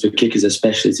individual things for kickers,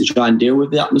 especially to try and deal with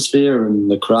the atmosphere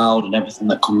and the crowd and everything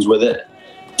that comes with it,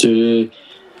 to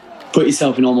put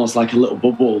yourself in almost like a little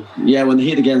bubble. Yeah, when the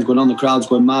heat of the game's going on, the crowd's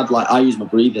going mad. Like, I use my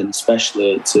breathing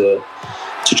especially to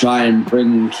try and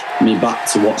bring me back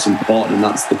to what's important, and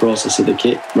that's the process of the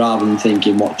kick, rather than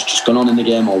thinking what's just gone on in the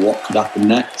game or what could happen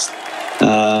next.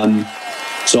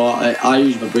 So I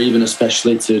use my breathing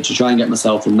especially to try and get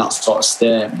myself in that sort of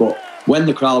state. But when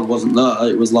the crowd wasn't there,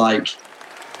 it was like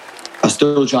I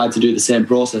still tried to do the same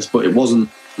process, but it wasn't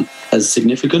as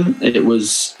significant. It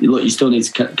was, look, you still need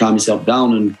to calm yourself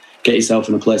down and get yourself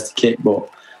in a place to kick, but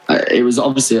it was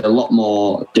obviously a lot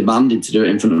more demanding to do it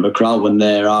in front of a crowd when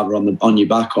they're either on your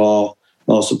back or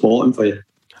supporting for you.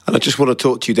 And I just want to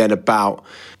talk to you then about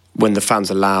when the fans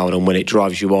are loud and when it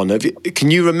drives you on. Can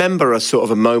you remember a sort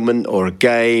of a moment or a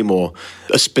game or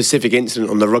a specific incident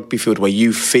on the rugby field where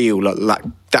you feel like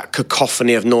that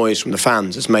cacophony of noise from the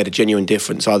fans has made a genuine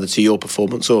difference either to your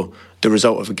performance or the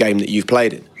result of a game that you've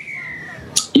played in?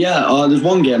 Yeah, there's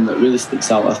one game that really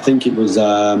sticks out. I think it was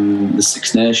the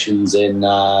Six Nations in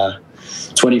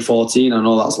 2014. I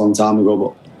know that's a long time ago,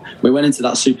 but we went into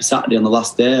that Super Saturday on the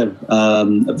last day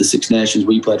of the Six Nations.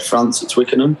 We played France at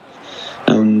Twickenham,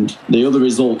 and the other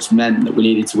results meant that we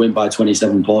needed to win by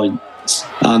 27 points.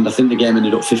 And I think the game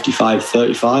ended up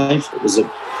 55-35. It was an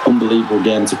unbelievable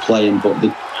game to play in, but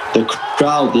the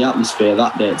crowd, the atmosphere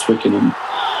that day at Twickenham,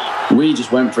 we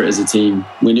just went for it as a team.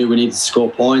 We knew we needed to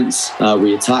score points.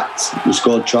 We attacked, we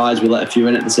scored tries, we let a few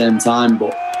in at the same time.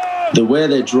 But the way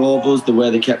they drove us, the way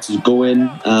they kept us going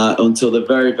until the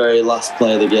very, very last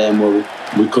play of the game where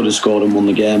we could have scored and won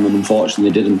the game, and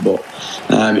unfortunately didn't. But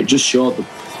it just showed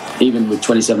that even with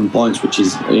 27 points, which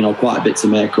is quite a bit to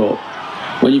make up,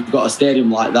 when you've got a stadium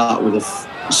like that with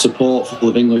a support full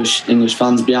of English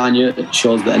fans behind you, it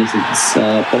shows that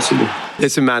anything's possible.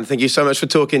 Listen, man, thank you so much for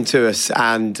talking to us,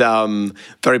 and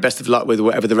very best of luck with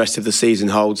whatever the rest of the season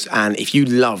holds. And if you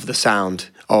love the sound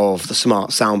of the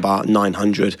Smart Soundbar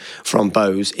 900 from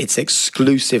Bose. It's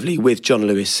exclusively with John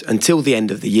Lewis until the end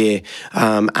of the year,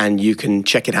 and you can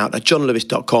check it out at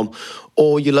johnlewis.com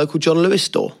or your local John Lewis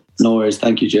store. No worries.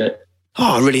 Thank you, Jay.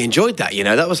 Oh, I really enjoyed that.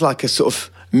 That was like a sort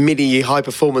of mini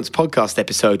high-performance podcast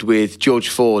episode with George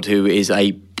Ford, who is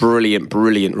a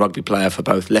brilliant rugby player for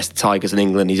both Leicester Tigers and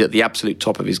England. He's at the absolute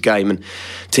top of his game. And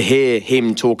to hear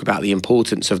him talk about the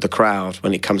importance of the crowd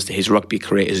when it comes to his rugby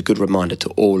career is a good reminder to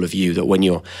all of you that when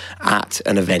you're at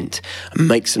an event,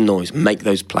 make some noise, make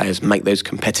those players, make those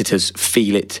competitors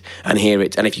feel it and hear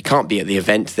it. And if you can't be at the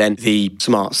event, then the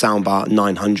Smart Soundbar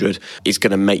 900 is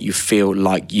going to make you feel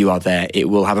like you are there. It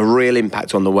will have a real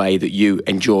impact on the way that you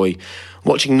enjoy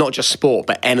watching not just sport,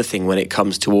 but anything when it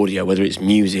comes to audio, whether it's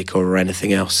music or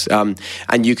anything else. And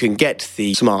you can get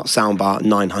the Smart Soundbar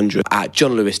 900 at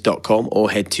johnlewis.com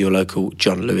or head to your local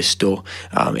John Lewis store.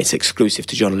 It's exclusive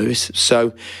to John Lewis.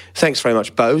 So thanks very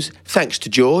much, Bose. Thanks to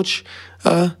George.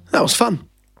 That was fun.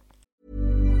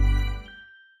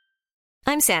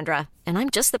 I'm Sandra, and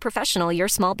I'm just the professional your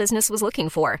small business was looking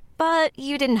for. But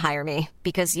you didn't hire me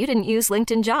because you didn't use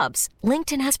LinkedIn Jobs.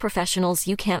 LinkedIn has professionals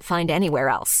you can't find anywhere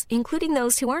else, including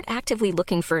those who aren't actively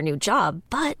looking for a new job,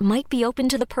 but might be open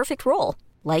to the perfect role,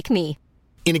 like me.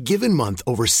 In a given month,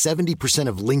 over 70%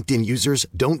 of LinkedIn users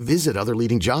don't visit other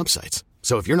leading job sites.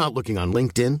 So if you're not looking on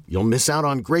LinkedIn, you'll miss out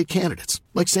on great candidates,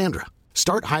 like Sandra.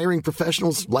 Start hiring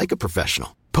professionals like a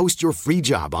professional. Post your free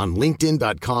job on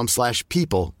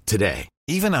linkedin.com/people today.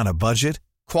 Even on a budget,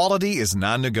 quality is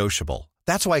non-negotiable.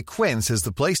 That's why Quince is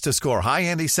the place to score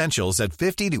high-end essentials at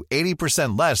 50 to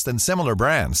 80% less than similar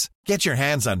brands. Get your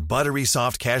hands on buttery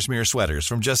soft cashmere sweaters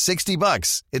from just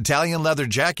 $60, Italian leather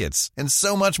jackets, and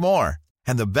so much more.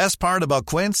 And the best part about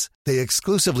Quince, they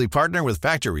exclusively partner with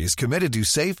factories committed to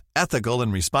safe, ethical,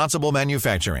 and responsible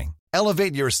manufacturing.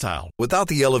 Elevate your style without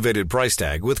the elevated price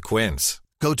tag with Quince.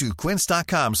 Go to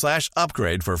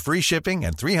quince.com/upgrade for free shipping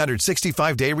and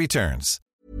 365-day returns.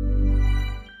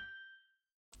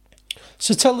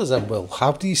 So tell us then, Will,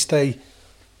 how do you stay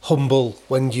humble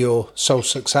when you're so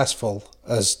successful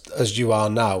as you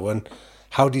are now, and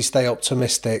how do you stay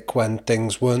optimistic when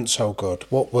things weren't so good?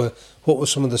 What were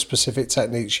some of the specific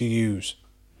techniques you use?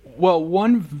 Well,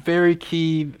 one very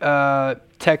key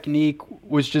technique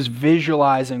was just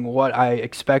visualizing what I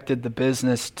expected the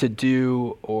business to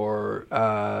do or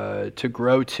to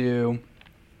grow to.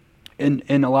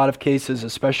 In a lot of cases,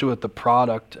 especially with the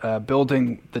product,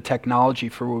 building the technology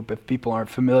for Whoop, if people aren't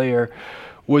familiar,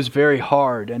 was very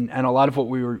hard, and a lot of what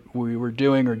we were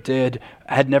doing or did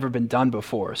had never been done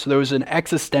before. So there was an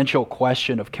existential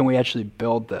question of, can we actually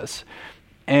build this?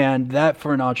 And that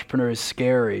for an entrepreneur is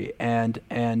scary, and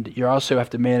you also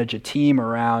have to manage a team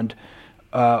around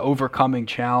overcoming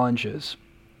challenges.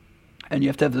 And you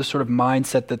have to have this sort of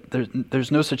mindset that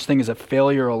there's no such thing as a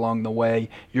failure along the way.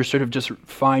 You're sort of just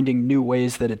finding new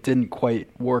ways that it didn't quite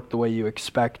work the way you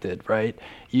expected, right?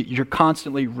 You're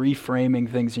constantly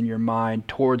reframing things in your mind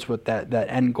towards what that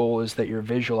end goal is that you're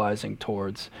visualizing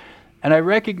towards. And I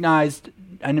recognize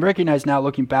now,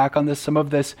 looking back on this, some of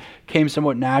this came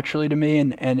somewhat naturally to me,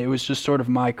 and it was just sort of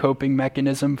my coping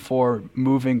mechanism for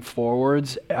moving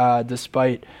forwards,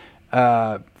 despite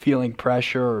feeling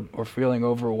pressure or feeling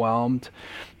overwhelmed.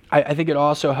 I think it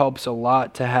also helps a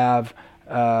lot to have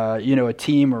a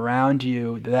team around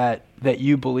you that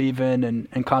you believe in,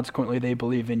 and consequently they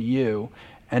believe in you,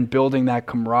 and building that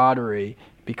camaraderie,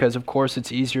 because of course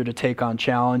it's easier to take on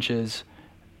challenges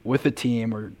with a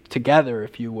team or together,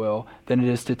 if you will, than it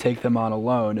is to take them on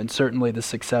alone. And certainly the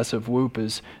success of Whoop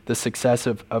is the success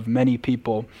of many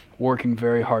people working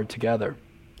very hard together.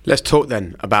 Let's talk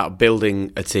then about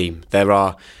building a team. There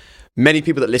are many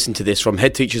people that listen to this, from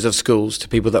head teachers of schools to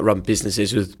people that run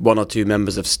businesses with one or two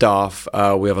members of staff.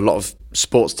 We have a lot of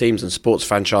sports teams and sports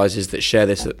franchises that share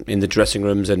this in the dressing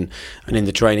rooms and in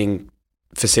the training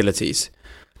facilities.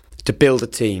 To build a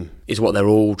team is what they're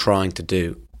all trying to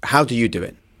do. How do you do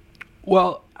it?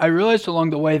 Well, I realized along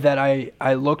the way that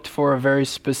I looked for a very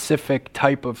specific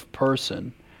type of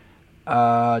person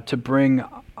to bring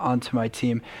onto my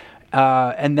team.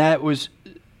 And that was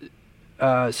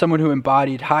someone who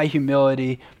embodied high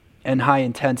humility and high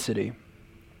intensity.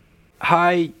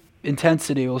 High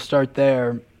intensity, we'll start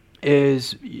there,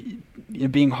 is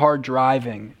being hard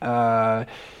driving,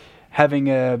 having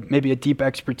maybe a deep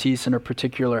expertise in a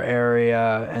particular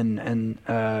area, and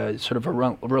sort of a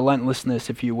relentlessness,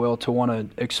 if you will, to want to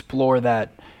explore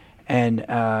that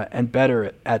and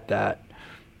better at that.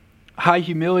 High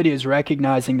humility is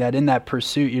recognizing that in that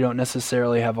pursuit you don't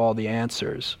necessarily have all the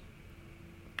answers.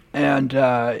 And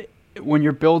when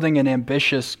you're building an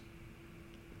ambitious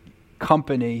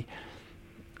company,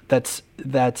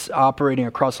 that's operating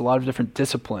across a lot of different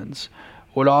disciplines,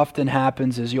 what often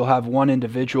happens is you'll have one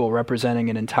individual representing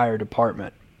an entire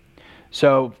department.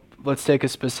 So let's take a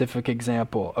specific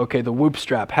example. Okay, the Whoop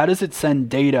strap. How does it send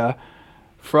data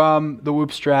from the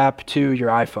Whoop strap to your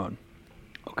iPhone?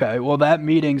 Okay, well, that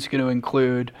meeting's going to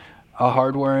include a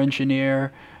hardware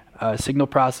engineer, a signal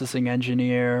processing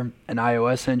engineer, an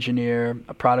iOS engineer,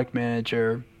 a product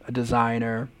manager, a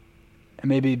designer, and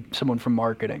maybe someone from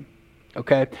marketing.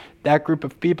 Okay, that group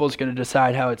of people is going to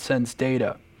decide how it sends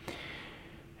data.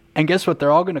 And guess what?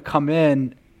 They're all going to come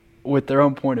in with their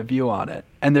own point of view on it.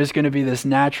 And there's going to be this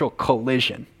natural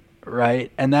collision,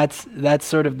 right? And that's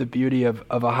sort of the beauty of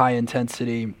a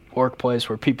high-intensity workplace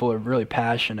where people are really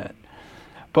passionate.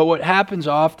 But what happens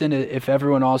often, if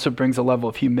everyone also brings a level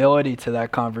of humility to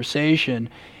that conversation,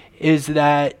 is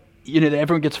that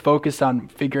everyone gets focused on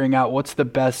figuring out what's the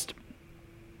best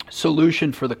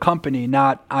solution for the company,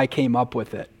 not I came up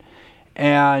with it.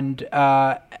 And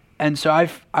so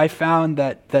I found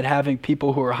that having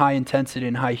people who are high intensity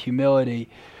and high humility,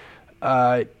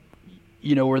 were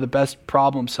the best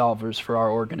problem solvers for our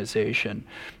organization.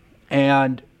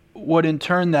 And what in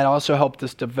turn that also helped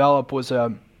us develop was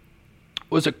a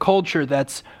culture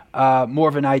that's more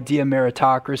of an idea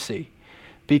meritocracy.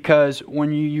 Because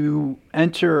when you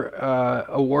enter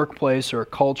a workplace or a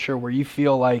culture where you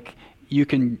feel like you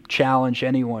can challenge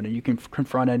anyone and you can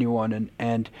confront anyone,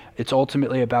 and it's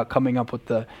ultimately about coming up with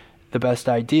the best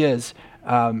ideas,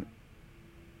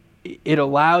 it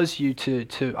allows you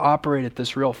to operate at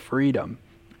this real freedom.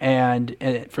 And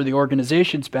for the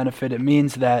organization's benefit, it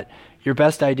means that your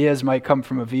best ideas might come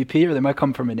from a VP or they might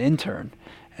come from an intern.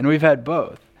 And we've had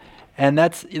both. And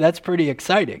that's pretty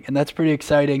exciting. And that's pretty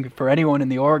exciting for anyone in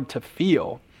the org to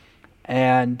feel.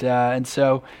 And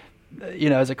so,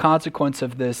 as a consequence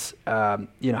of this,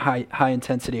 high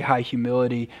intensity, high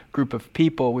humility group of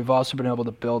people, we've also been able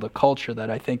to build a culture that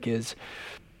I think is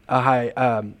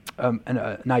an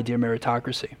idea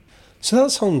meritocracy. So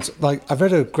that sounds like, I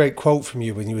read a great quote from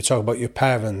you when you were talking about your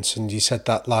parents, and you said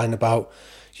that line about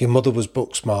your mother was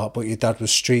book smart, but your dad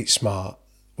was street smart,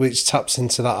 which taps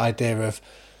into that idea of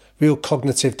real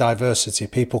cognitive diversity,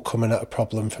 people coming at a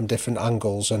problem from different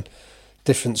angles and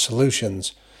different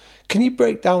solutions. Can you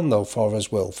break down, though, for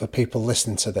us, Will, for people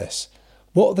listening to this,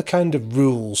 what are the kind of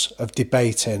rules of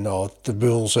debating or the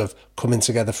rules of coming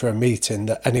together for a meeting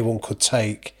that anyone could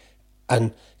take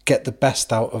and get the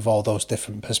best out of all those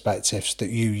different perspectives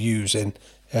that you use in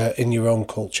your own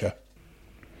culture?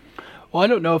 Well, I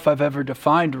don't know if I've ever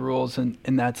defined rules in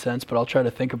that sense, but I'll try to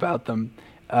think about them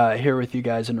here with you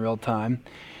guys in real time.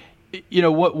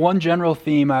 What one general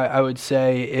theme I would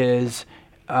say is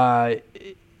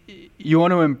you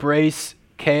want to embrace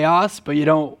chaos, but you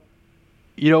don't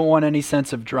want any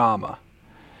sense of drama.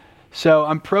 So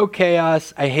I'm pro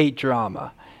chaos, I hate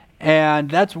drama. And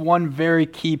that's one very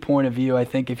key point of view, I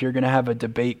think, if you're going to have a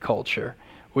debate culture,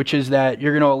 which is that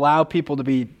you're going to allow people to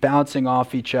be bouncing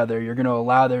off each other. You're going to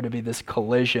allow there to be this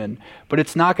collision, but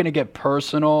it's not going to get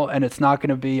personal, and it's not going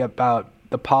to be about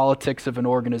the politics of an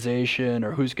organization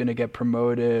or who's going to get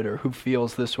promoted or who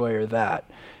feels this way or that.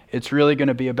 It's really going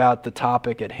to be about the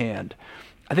topic at hand.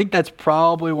 I think that's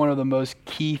probably one of the most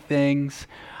key things.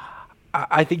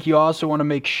 I think you also want to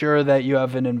make sure that you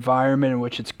have an environment in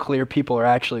which it's clear people are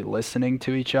actually listening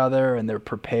to each other and they're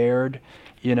prepared.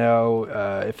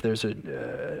 If there's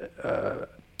a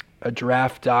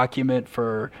draft document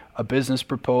for a business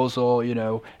proposal,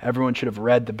 everyone should have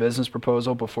read the business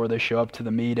proposal before they show up to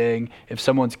the meeting. If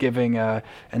someone's giving an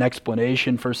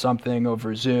explanation for something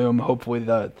over Zoom, hopefully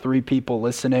the three people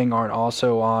listening aren't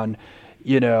also on,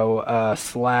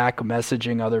 Slack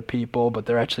messaging other people, but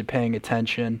they're actually paying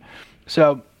attention.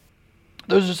 So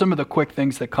those are some of the quick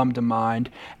things that come to mind.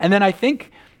 And then I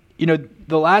think,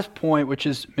 the last point, which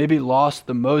is maybe lost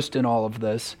the most in all of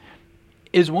this,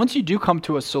 is once you do come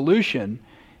to a solution,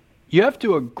 you have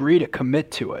to agree to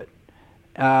commit to it.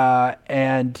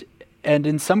 And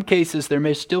in some cases, there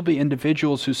may still be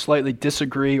individuals who slightly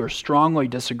disagree or strongly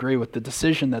disagree with the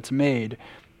decision that's made.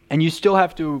 And you still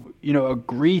have to,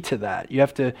 agree to that. You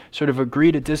have to sort of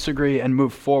agree to disagree and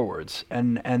move forwards.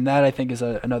 And that, I think, is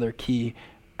another key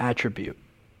attribute.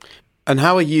 And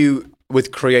how are you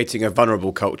with creating a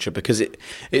vulnerable culture? Because it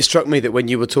struck me that when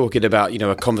you were talking about,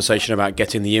 a conversation about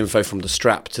getting the info from the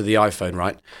strap to the iPhone,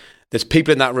 right? There's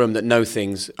people in that room that know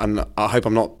things, and I hope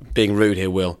I'm not being rude here,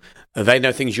 Will. They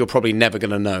know things you're probably never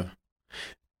going to know.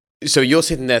 So you're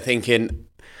sitting there thinking,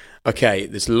 okay,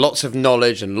 there's lots of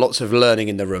knowledge and lots of learning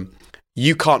in the room.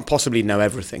 you can't possibly know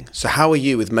everything. So how are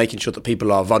you with making sure that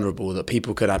people are vulnerable, that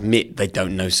people can admit they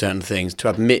don't know certain things, to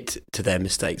admit to their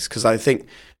mistakes? Because I think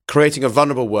creating a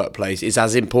vulnerable workplace is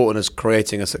as important as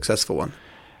creating a successful one.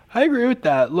 I agree with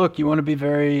that. Look, you want to be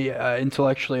very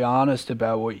intellectually honest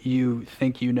about what you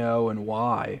think you know and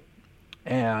why.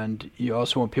 And you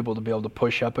also want people to be able to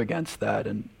push up against that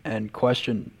and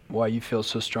question why you feel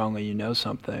so strongly you know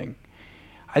something.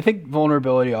 I think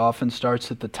vulnerability often starts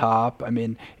at the top. I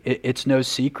mean, it's no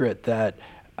secret that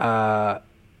I'm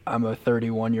a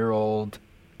 31-year-old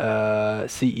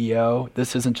CEO.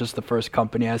 This isn't just the first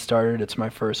company I started, it's my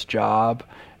first job.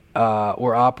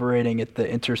 We're operating at the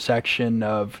intersection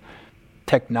of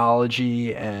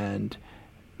technology and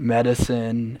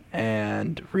medicine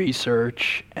and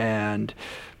research, and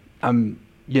I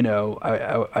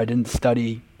didn't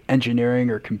study engineering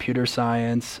or computer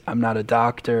science. I'm not a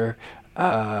doctor.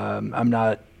 I'm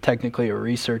not technically a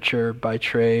researcher by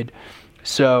trade.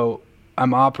 So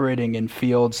I'm operating in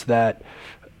fields that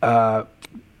I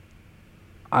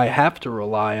have to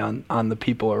rely on the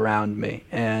people around me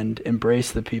and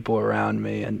embrace the people around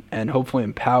me and hopefully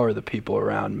empower the people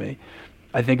around me.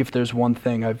 I think if there's one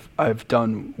thing I've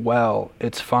done well,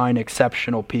 it's find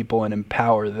exceptional people and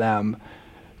empower them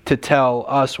to tell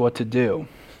us what to do.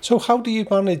 So how do you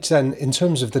manage then, in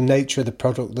terms of the nature of the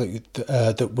product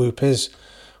that Whoop is,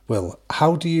 Will,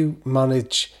 how do you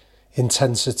manage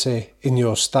intensity in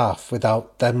your staff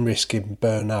without them risking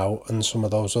burnout and some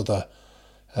of those other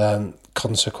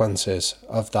consequences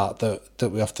of that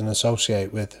we often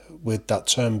associate with that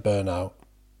term burnout?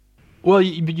 Well,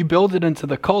 you build it into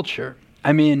the culture.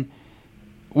 I mean,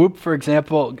 Whoop, for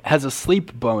example, has a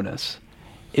sleep bonus.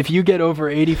 If you get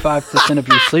over 85% of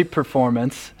your sleep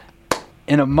performance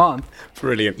in a month,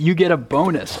 brilliant, you get a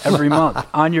bonus every month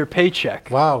on your paycheck.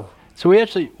 Wow. So we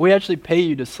actually pay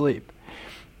you to sleep.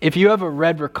 If you have a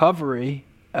red recovery,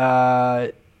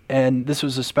 and this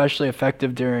was especially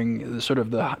effective during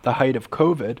the height of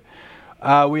COVID,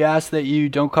 we ask that you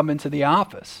don't come into the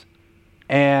office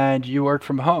and you work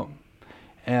from home.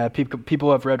 People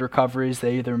who have red recoveries,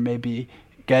 they either may be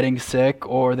getting sick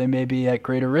or they may be at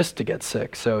greater risk to get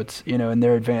sick. So it's in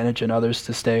their advantage and others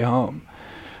to stay home.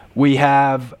 We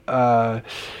have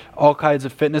all kinds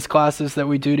of fitness classes that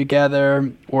we do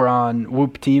together. We're on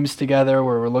Whoop teams together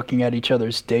where we're looking at each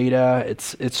other's data.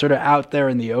 It's sort of out there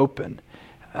in the open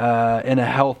in a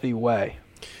healthy way.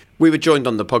 We were joined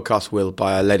on the podcast, Will,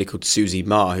 by a lady called Susie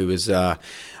Ma, who was an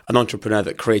entrepreneur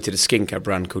that created a skincare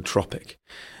brand called Tropic.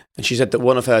 And she said that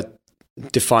one of her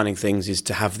defining things is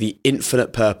to have the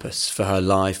infinite purpose for her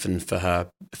life and for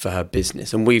her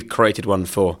business. And we've created one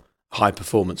for high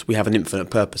performance. We have an infinite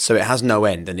purpose, so it has no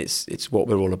end, and it's what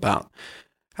we're all about.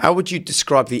 How would you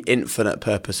describe the infinite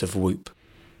purpose of Whoop?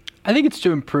 I think it's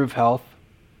to improve health.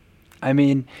 I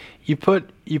mean, you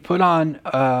put on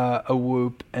a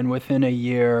Whoop, and within a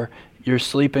year, you're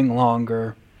sleeping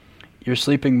longer, you're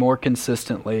sleeping more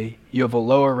consistently, you have a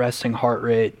lower resting heart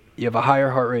rate, you have a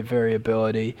higher heart rate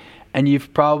variability, and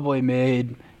you've probably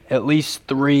made at least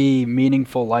 3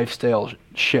 meaningful lifestyle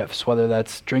shifts, whether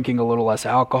that's drinking a little less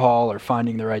alcohol or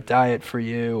finding the right diet for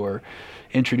you or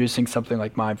introducing something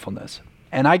like mindfulness.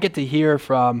 And I get to hear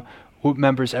from Whoop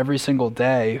members every single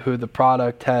day who the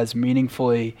product has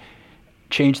meaningfully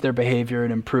changed their behavior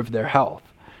and improved their health.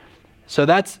 So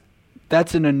that's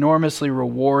an enormously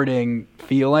rewarding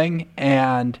feeling,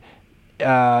 and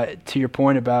to your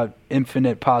point about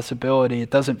infinite possibility,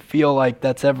 it doesn't feel like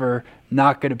that's ever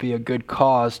not going to be a good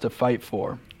cause to fight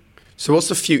for. So what's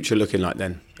the future looking like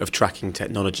then of tracking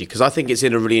technology? Because I think it's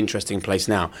in a really interesting place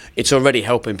now. It's already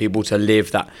helping people to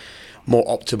live that more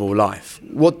optimal life.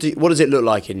 What does it look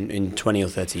like in 20 or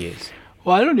 30 years?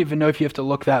 Well, I don't even know if you have to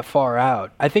look that far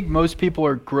out. I think most people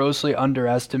are grossly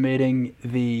underestimating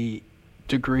the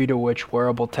degree to which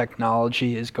wearable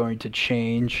technology is going to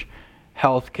change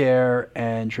healthcare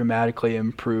and dramatically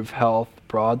improve health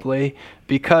broadly,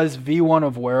 because V1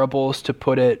 of wearables, to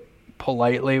put it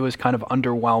politely, was kind of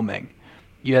underwhelming.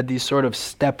 You had these sort of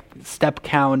step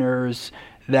counters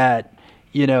that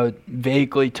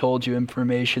vaguely told you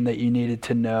information that you needed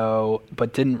to know,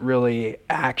 but didn't really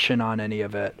action on any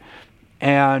of it.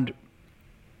 And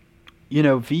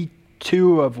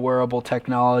V2 of wearable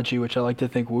technology, which I like to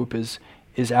think Whoop is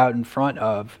out in front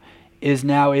of, is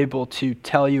now able to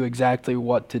tell you exactly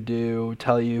what to do,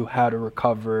 tell you how to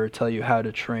recover, tell you how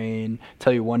to train,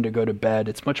 tell you when to go to bed.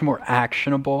 It's much more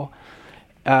actionable.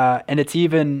 And it's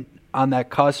even on that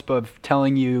cusp of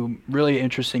telling you really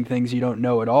interesting things you don't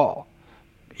know at all.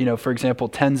 For example,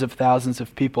 tens of thousands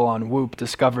of people on Whoop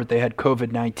discovered they had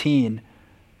COVID-19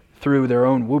 through their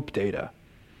own Whoop data,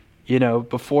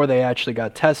 before they actually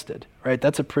got tested, right?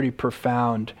 That's a pretty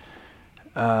profound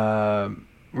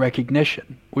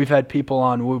recognition. We've had people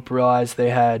on Whoop realize they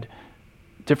had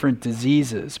different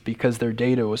diseases because their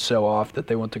data was so off that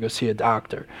they went to go see a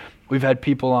doctor. We've had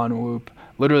people on Whoop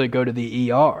literally go to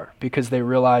the ER because they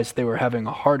realized they were having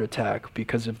a heart attack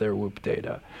because of their Whoop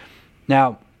data.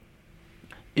 Now,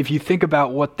 if you think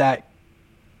about what that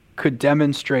could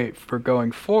demonstrate for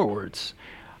going forwards,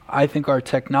 I think our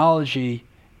technology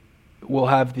will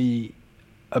have the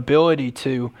ability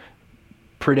to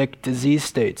predict disease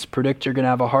states, predict you're going to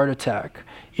have a heart attack.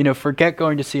 Forget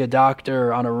going to see a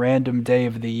doctor on a random day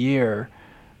of the year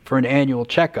for an annual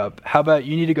checkup. How about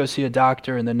you need to go see a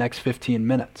doctor in the next 15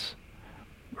 minutes,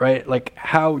 right? Like,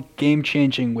 how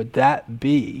game-changing would that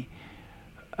be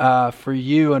for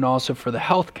you and also for the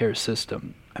healthcare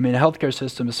system? I mean, the healthcare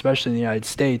system, especially in the United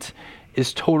States,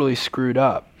 is totally screwed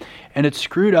up. And it's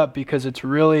screwed up because it's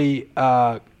really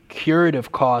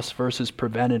curative costs versus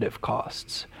preventative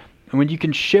costs. And when you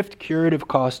can shift curative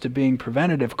costs to being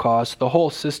preventative costs, the whole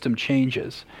system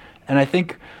changes. And I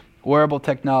think wearable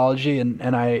technology,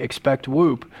 and I expect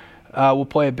Whoop, will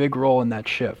play a big role in that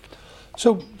shift.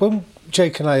 So when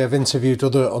Jake and I have interviewed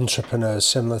other entrepreneurs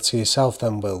similar to yourself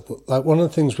then, Will, like one of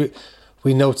the things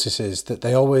we notice is that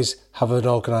they always have an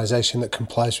organisation that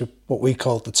complies with what we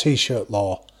call the T-shirt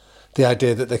law, the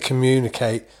idea that they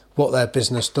communicate what their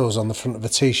business does on the front of a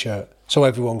T-shirt so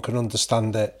everyone can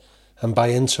understand it and buy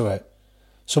into it.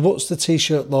 So what's the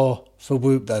T-shirt law for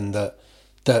Whoop then that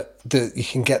you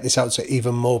can get this out to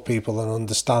even more people and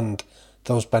understand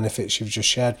those benefits you've just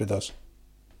shared with us?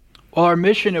 Well, our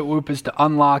mission at Whoop is to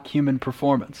unlock human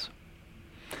performance.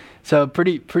 So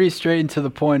pretty straight and to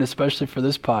the point, especially for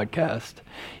this podcast.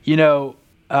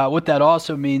 What that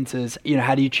also means is,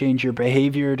 how do you change your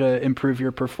behavior to improve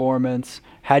your performance?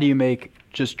 How do you make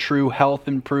just true health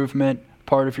improvement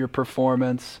part of your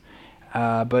performance?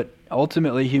 But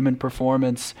ultimately, human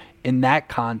performance in that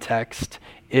context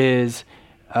is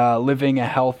living a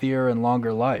healthier and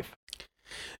longer life.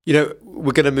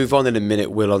 We're going to move on in a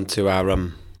minute, Will, onto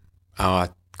our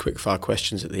quick-fire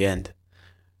questions at the end.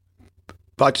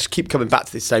 But I just keep coming back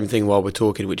to this same thing while we're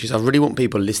talking, which is I really want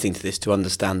people listening to this to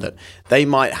understand that they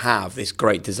might have this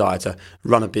great desire to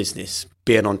run a business,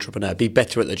 be an entrepreneur, be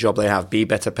better at the job they have, be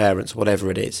better parents, whatever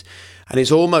it is. And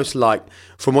it's almost like,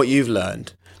 from what you've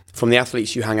learned, from the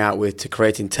athletes you hang out with to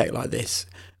creating tech like this,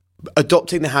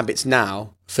 adopting the habits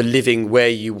now for living where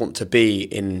you want to be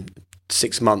in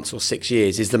 6 months or 6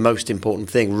 years is the most important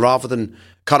thing, rather than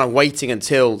kind of waiting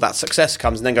until that success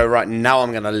comes and then go, right, now I'm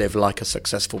going to live like a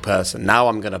successful person. Now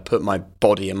I'm going to put my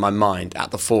body and my mind at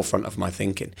the forefront of my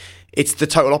thinking. It's the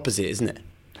total opposite, isn't it?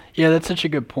 Yeah, that's such a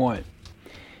good point.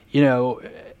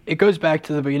 It goes back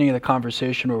to the beginning of the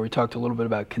conversation where we talked a little bit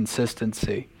about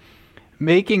consistency.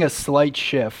 Making a slight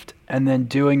shift and then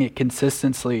doing it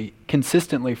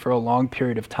consistently for a long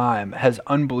period of time has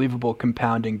unbelievable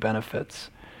compounding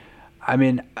benefits. I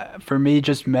mean, for me,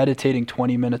 just meditating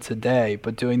 20 minutes a day,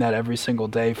 but doing that every single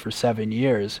day for 7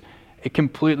 years, it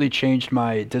completely changed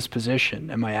my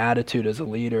disposition and my attitude as a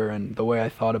leader and the way I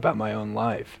thought about my own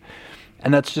life.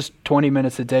 And that's just 20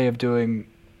 minutes a day of doing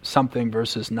something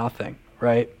versus nothing,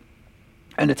 right?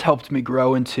 And it's helped me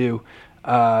grow into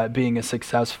being a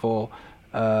successful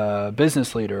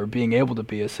business leader, or being able to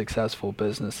be a successful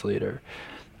business leader.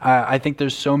 I think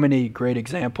there's so many great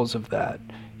examples of that.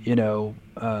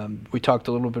 We talked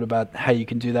a little bit about how you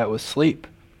can do that with sleep.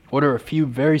 What are a few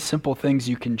very simple things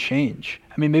you can change?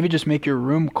 I mean, maybe just make your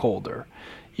room colder.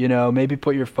 Maybe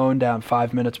put your phone down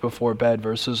 5 minutes before bed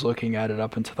versus looking at it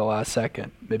up until the last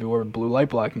second. Maybe wear blue light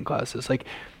blocking glasses. Like,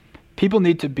 people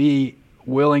need to be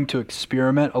willing to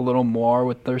experiment a little more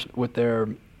with their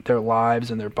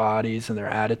lives and their bodies and their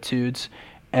attitudes,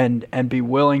 and be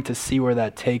willing to see where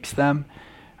that takes them.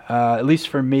 At least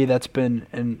for me, that's been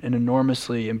an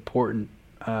enormously important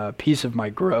piece of my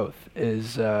growth,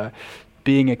 is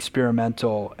being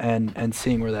experimental and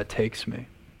seeing where that takes me.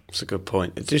 That's a good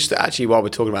point. Just actually, while we're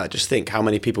talking about it, just think how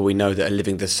many people we know that are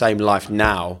living the same life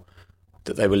now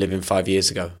that they were living 5 years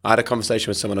ago. I had a conversation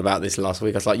with someone about this last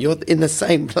week. I was like, you're in the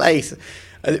same place.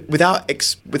 Without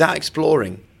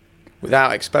exploring,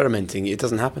 without experimenting, it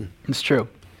doesn't happen. It's true.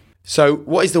 So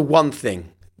what is the one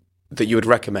thing that you would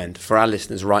recommend for our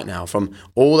listeners right now, from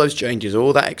all those changes,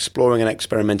 all that exploring and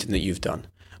experimenting that you've done?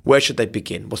 Where should they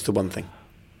begin? What's the one thing?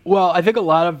 Well, I think a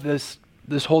lot of this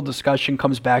whole discussion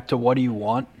comes back to, what do you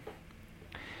want?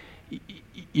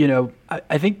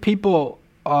 I think people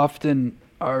often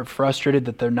are frustrated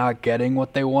that they're not getting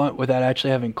what they want without actually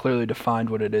having clearly defined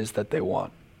what it is that they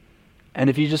want. And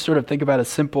if you just sort of think about a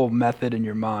simple method in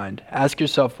your mind, ask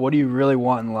yourself, what do you really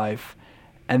want in life?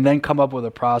 And then come up with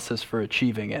a process for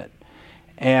achieving it.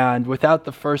 And without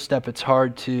the first step, it's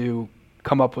hard to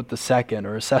come up with the second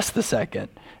or assess the second,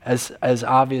 as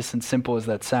obvious and simple as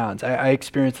that sounds. I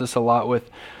experience this a lot with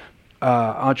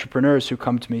entrepreneurs who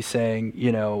come to me saying,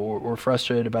 we're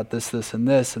frustrated about this, and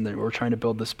this, and then we're trying to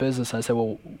build this business. And I say,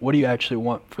 well, what do you actually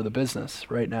want for the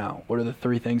business right now? What are the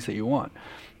 3 things that you want?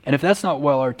 And if that's not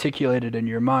well articulated in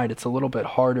your mind, it's a little bit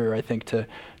harder, I think, to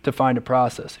find a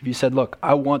process. If you said, look,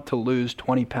 I want to lose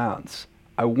 20 pounds.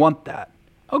 I want that.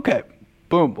 Okay,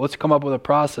 boom, let's come up with a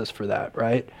process for that,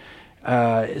 right?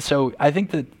 So I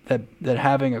think that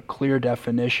having a clear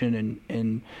definition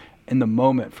in the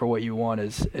moment for what you want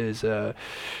is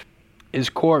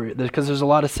core, because there's a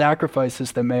lot of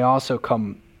sacrifices that may also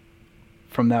come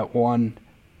from that one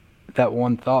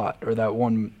thought or that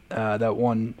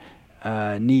one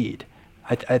need.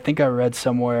 I think I read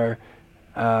somewhere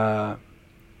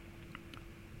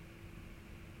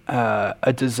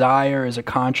a desire is a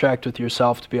contract with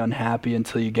yourself to be unhappy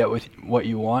until you get with what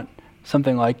you want,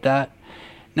 something like that.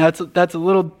 Now that's a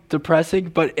little depressing,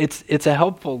 but it's a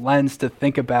helpful lens to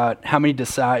think about how many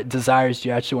desires do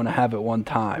you actually want to have at one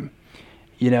time.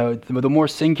 The more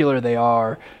singular they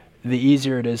are, the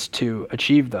easier it is to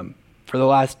achieve them. For the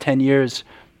last 10 years,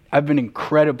 I've been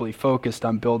incredibly focused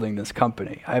on building this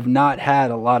company. I've not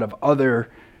had a lot of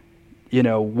other,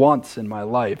 wants in my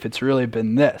life. It's really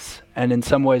been this, and in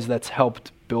some ways, that's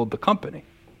helped build the company.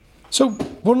 So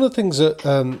one of the things that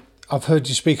I've heard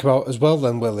you speak about as well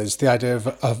then, Will, is the idea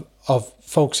of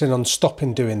focusing on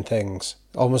stopping doing things,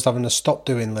 almost having a stop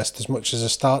doing list as much as a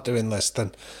start doing list.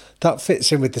 And that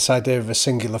fits in with this idea of a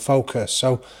singular focus.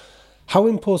 So how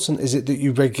important is it that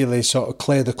you regularly sort of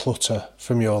clear the clutter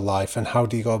from your life, and how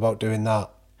do you go about doing that?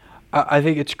 I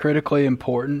think it's critically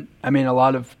important. I mean, a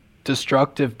lot of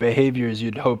destructive behaviors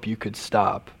you'd hope you could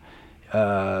stop.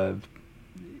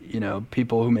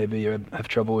 People who maybe have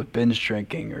trouble with binge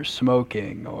drinking or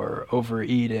smoking or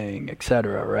overeating,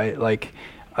 etc., right? Like,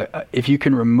 if you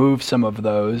can remove some of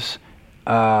those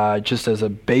just as a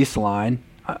baseline,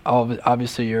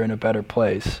 obviously you're in a better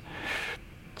place.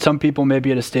 Some people may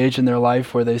be at a stage in their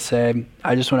life where they say,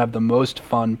 I just want to have the most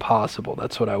fun possible.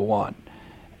 That's what I want.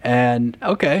 And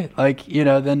okay,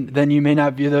 then you may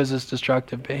not view those as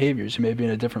destructive behaviors. You may be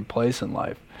in a different place in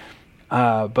life.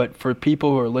 But for people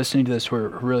who are listening to this who are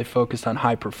really focused on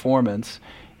high performance,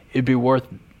 it'd be worth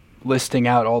listing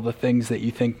out all the things that you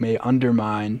think may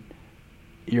undermine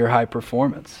your high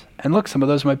performance. And look, some of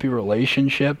those might be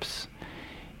relationships.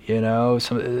 You kind of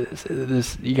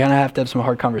have to have some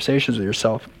hard conversations with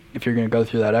yourself if you're going to go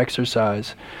through that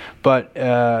exercise. But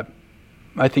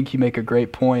I think you make a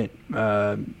great point,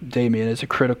 Damien. It's a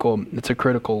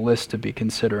critical list to be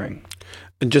considering.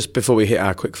 And just before we hit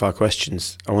our quickfire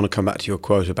questions, I want to come back to your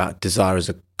quote about desire as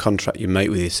a contract you make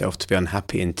with yourself to be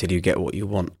unhappy until you get what you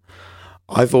want.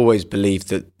 I've always believed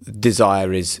that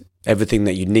desire is everything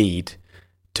that you need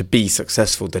to be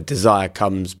successful. The desire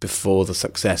comes before the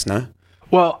success, no?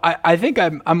 Well, I think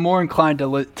I'm more inclined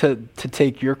to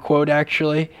take your quote,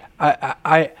 actually.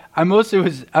 I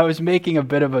was making a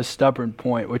bit of a stubborn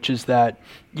point, which is that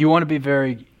you want to be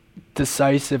very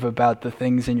decisive about the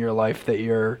things in your life that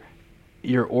you're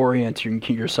orienting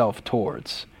yourself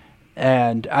towards.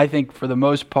 And I think for the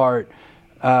most part,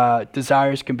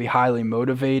 desires can be highly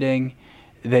motivating.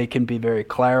 They can be very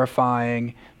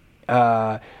clarifying.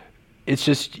 It's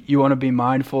just you want to be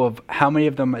mindful of how many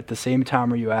of them at the same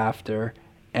time are you after,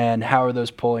 and how are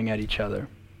those pulling at each other.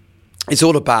 It's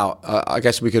all about, I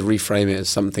guess we could reframe it as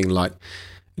something like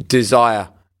desire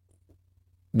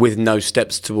with no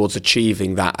steps towards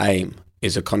achieving that aim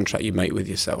is a contract you make with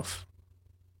yourself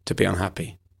to be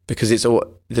unhappy, because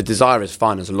the desire is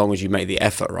fine as long as you make the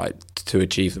effort, right, to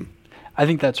achieve them. I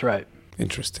think that's right.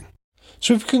 Interesting.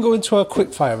 So if we can go into our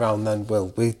quickfire round then,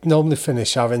 Will. We normally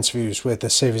finish our interviews with a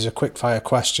series of quickfire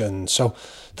questions. So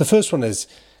the first one is,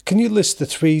 can you list the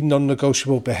 3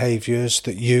 non-negotiable behaviours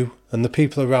that you and the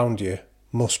people around you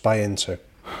must buy into?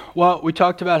 Well, we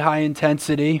talked about high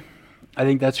intensity. I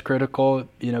think that's critical,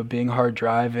 being hard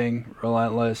driving,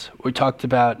 relentless. We talked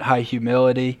about high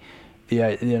humility,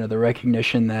 the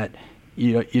recognition that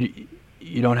you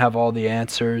don't have all the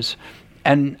answers.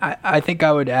 And I think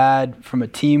I would add, from a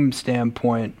team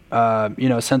standpoint,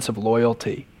 a sense of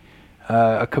loyalty,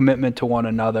 a commitment to one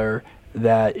another,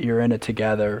 that you're in it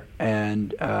together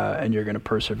and you're going to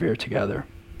persevere together.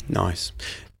 Nice.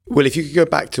 Well, if you could go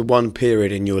back to one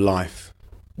period in your life,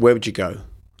 where would you go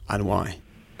and why?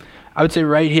 I would say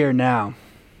right here now.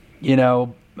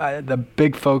 The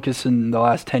big focus in the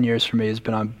last 10 years for me has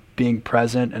been on being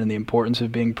present and the importance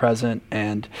of being present.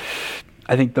 And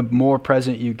I think the more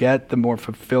present you get, the more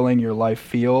fulfilling your life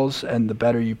feels and the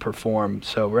better you perform.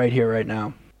 So right here, right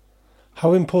now.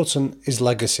 How important is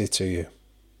legacy to you?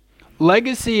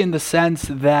 Legacy in the sense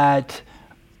that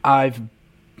I've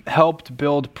helped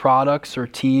build products or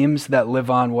teams that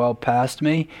live on well past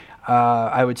me,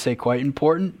 I would say quite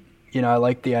important. I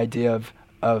like the idea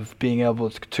of being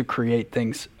able to create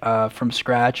things from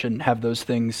scratch and have those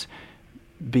things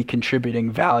be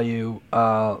contributing value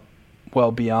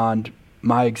well beyond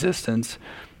my existence.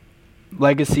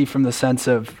 Legacy from the sense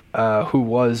of who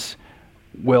was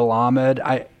Will Ahmed.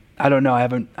 I don't know. I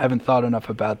haven't thought enough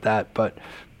about that, but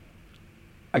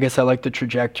I guess I like the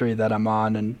trajectory that I'm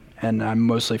on, and I'm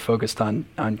mostly focused on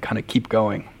kind of keep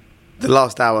going. The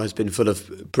last hour has been full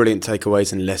of brilliant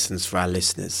takeaways and lessons for our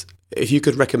listeners. If you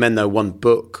could recommend, though, one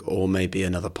book or maybe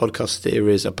another podcast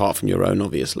series, apart from your own,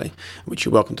 obviously, which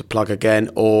you're welcome to plug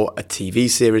again, or a TV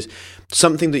series,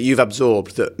 something that you've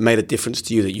absorbed that made a difference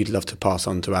to you that you'd love to pass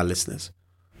on to our listeners.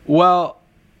 Well,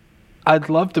 I'd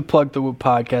love to plug the Whoop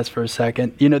podcast for a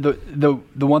second.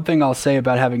 The one thing I'll say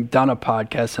about having done a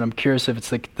podcast, and I'm curious if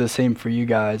it's the same for you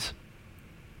guys,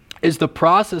 is the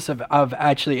process of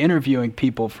actually interviewing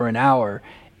people for an hour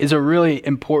is a really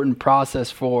important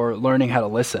process for learning how to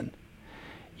listen.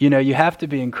 You have to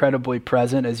be incredibly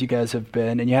present, as you guys have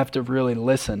been, and you have to really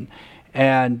listen.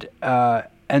 And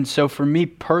so for me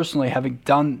personally, having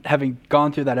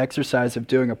gone through that exercise of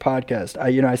doing a podcast,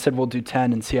 I said we'll do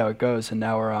 10 and see how it goes, and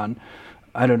now we're on,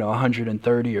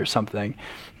 130 or something.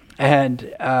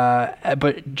 And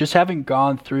but just having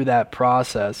gone through that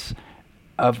process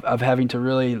of having to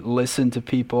really listen to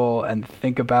people and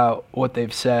think about what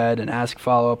they've said and ask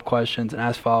follow-up questions,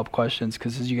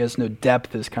 because as you guys know,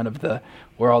 depth is kind of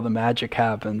where all the magic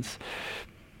happens.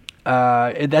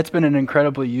 That's been an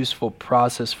incredibly useful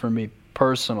process for me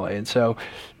personally. And so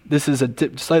this is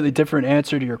a slightly different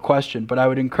answer to your question, but I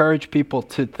would encourage people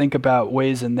to think about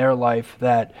ways in their life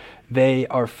that they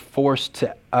are forced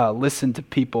to listen to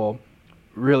people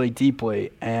really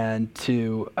deeply and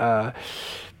to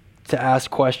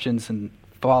ask questions and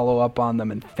follow up on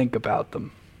them and think about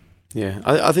them. Yeah,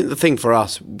 I think the thing for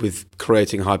us with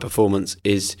creating high performance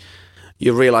is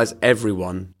you realise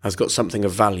everyone has got something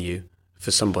of value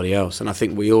for somebody else. And I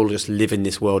think we all just live in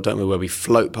this world, don't we, where we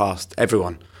float past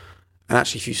everyone. And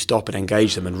actually, if you stop and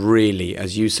engage them and really,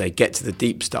 as you say, get to the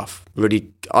deep stuff,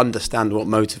 really understand what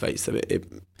motivates them,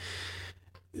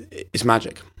 it's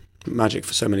magic. Magic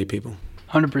for so many people.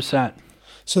 100%.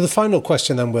 So the final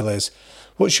question then, Will, is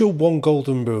what's your one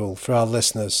golden rule for our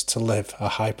listeners to live a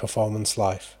high-performance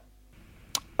life?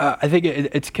 I think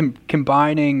it's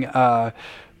combining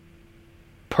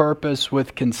purpose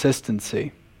with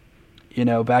consistency.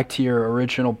 Back to your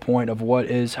original point of what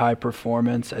is high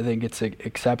performance, I think it's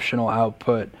exceptional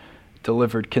output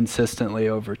delivered consistently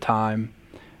over time.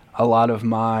 A lot of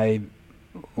my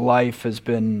life has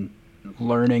been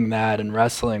learning that and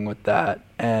wrestling with that,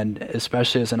 and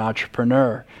especially as an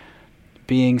entrepreneur,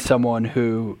 being someone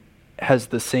who has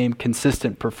the same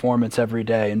consistent performance every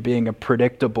day and being a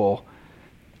predictable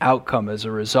outcome as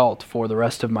a result for the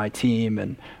rest of my team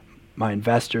and my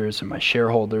investors and my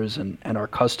shareholders and our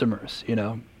customers.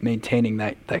 Maintaining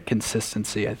that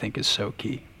consistency, I think, is so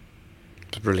key.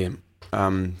 It's brilliant.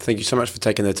 Thank you so much for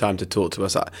taking the time to talk to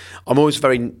us. I'm always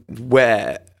very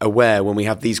aware when we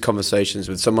have these conversations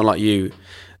with someone like you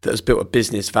that has built a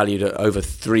business valued at over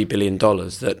 $3 billion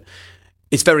that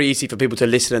it's very easy for people to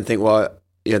listen and think, well,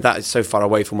 that is so far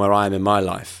away from where I am in my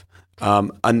life.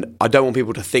 And I don't want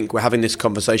people to think we're having this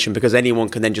conversation because anyone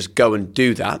can then just go and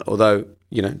do that, although,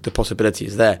 the possibility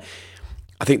is there.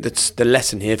 I think that the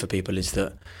lesson here for people is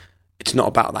that it's not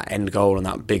about that end goal and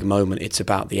that big moment. It's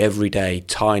about the everyday,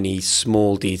 tiny,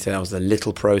 small details, the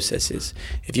little processes.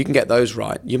 If you can get those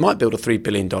right, you might build a $3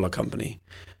 billion company,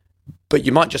 but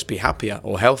you might just be happier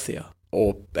or healthier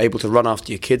or able to run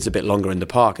after your kids a bit longer in the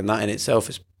park. And that in itself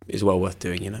is well worth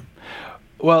doing,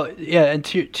 Well, yeah, and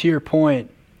to your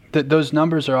point, those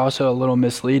numbers are also a little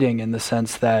misleading in the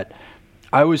sense that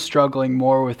I was struggling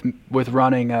more with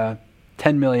running a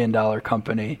 $10 million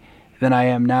company than I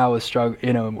am now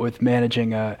with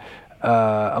managing a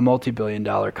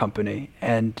multi-billion-dollar company.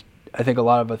 And I think a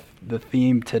lot of the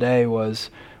theme today was,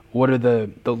 what are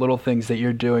the little things that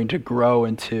you're doing to grow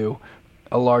into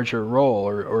a larger role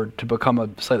or to become a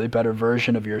slightly better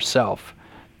version of yourself?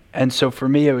 And so for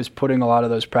me, it was putting a lot of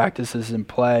those practices in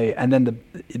play, and then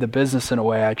the business in a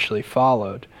way actually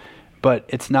followed. But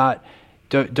it's not,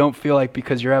 don't feel like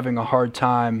because you're having a hard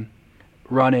time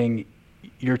running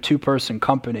your two-person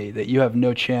company that you have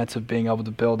no chance of being able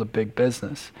to build a big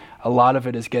business. A lot of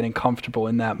it is getting comfortable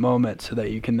in that moment so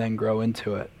that you can then grow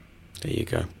into it. There you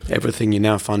go. Everything you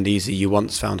now find easy, you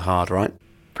once found hard, right?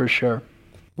 For sure.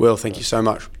 Will, thank you so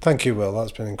much. Thank you, Will.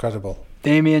 That's been incredible.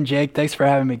 Damien, Jake, thanks for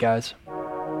having me, guys.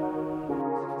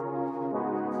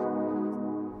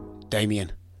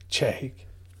 Damien. Jake.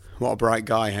 What a bright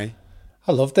guy, hey?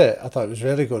 I loved it. I thought it was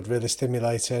really good, really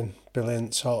stimulating,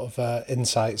 brilliant sort of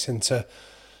insights into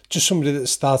just somebody that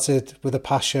started with a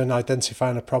passion,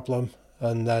 identifying a problem,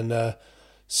 and then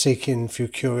seeking through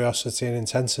curiosity and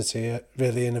intensity at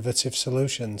really innovative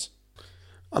solutions.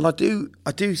 And I do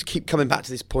keep coming back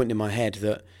to this point in my head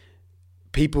that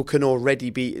people can already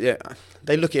be,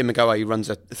 they look at him and go, oh, he runs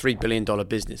a $3 billion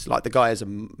business. Like the guy is a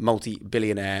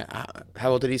multi-billionaire.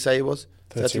 How old did he say he was?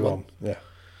 31, yeah.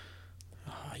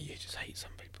 Oh, you just hate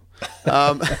some people.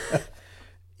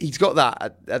 He's got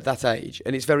that at that age.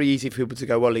 And it's very easy for people to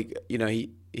go, well,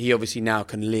 he obviously now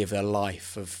can live a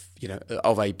life of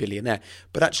a billionaire.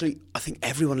 But actually, I think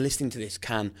everyone listening to this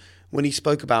can. When he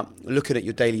spoke about looking at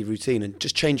your daily routine and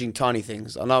just changing tiny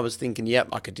things, and I was thinking, yep,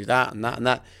 I could do that and that and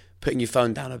that, putting your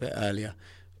phone down a bit earlier,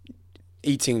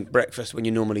 eating breakfast when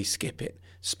you normally skip it,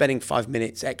 spending 5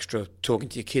 minutes extra talking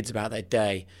to your kids about their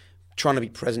day, trying to be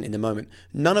present in the moment.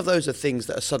 None of those are things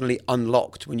that are suddenly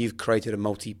unlocked when you've created a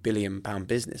multi-billion-pound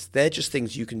business. They're just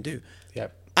things you can do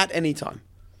at any time.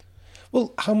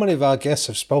 Well, how many of our guests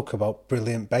have spoke about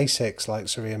brilliant basics, like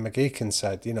Sir Ian McGeechan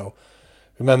said,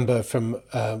 remember from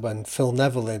when Phil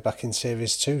Neville back in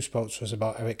Series 2 spoke to us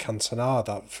about Eric Cantona,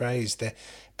 that phrase, the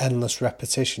endless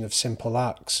repetition of simple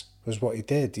acts was what he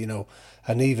did,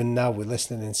 and even now we're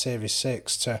listening in Series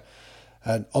 6 to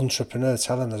an entrepreneur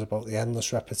telling us about the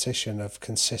endless repetition of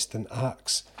consistent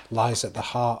acts lies at the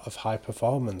heart of high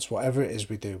performance, whatever it is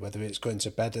we do, whether it's going to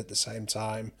bed at the same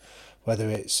time, whether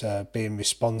it's being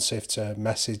responsive to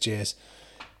messages.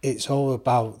 It's all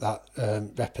about that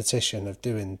repetition of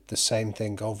doing the same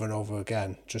thing over and over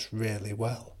again, just really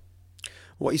well.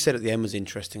 What he said at the end was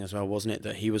interesting as well, wasn't it?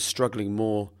 That he was struggling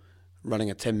more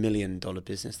running a $10 million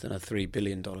business than a $3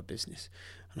 billion business.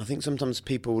 And I think sometimes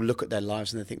people look at their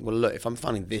lives and they think, well, look, if I'm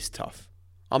finding this tough,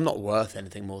 I'm not worth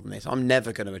anything more than this. I'm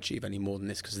never going to achieve any more than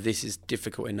this because this is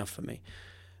difficult enough for me.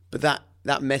 But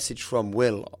that message from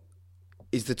Will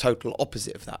is the total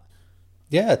opposite of that.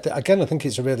 Yeah, again, I think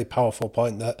it's a really powerful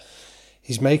point that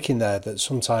he's making there, that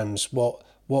sometimes what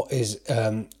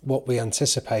we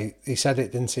anticipate, he said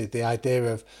it, didn't he? The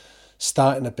idea of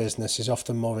starting a business is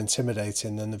often more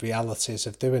intimidating than the realities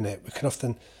of doing it.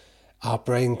 Our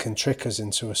brain can trick us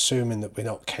into assuming that we're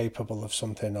not capable of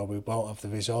something or we won't have the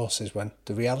resources, when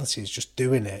the reality is just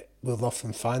doing it. We'll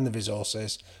often find the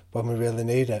resources when we really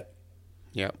need it.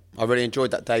 Yeah, I really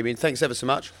enjoyed that, Damien. Thanks ever so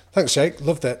much. Thanks, Jake.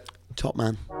 Loved it. Top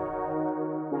man.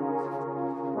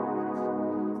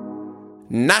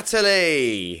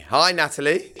 Natalie. Hi,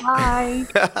 Natalie. Hi.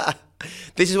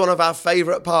 This is one of our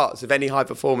favourite parts of any high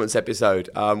performance episode,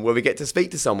 where we get to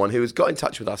speak to someone who has got in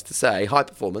touch with us to say high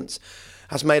performance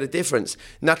has made a difference.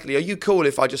 Natalie, are you cool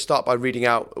if I just start by reading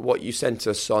out what you sent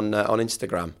us on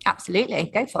Instagram?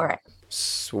 Absolutely. Go for it.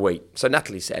 Sweet. So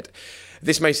Natalie said,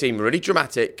 this may seem really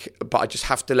dramatic, but I just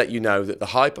have to let you know that the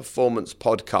High Performance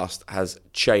podcast has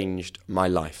changed my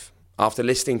life. After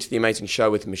listening to the amazing show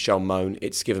with Michelle Mone,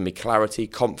 it's given me clarity,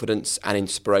 confidence and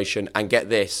inspiration. And get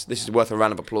this is worth a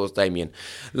round of applause, Damien.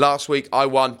 Last week, I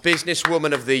won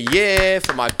Businesswoman of the Year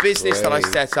for my business that I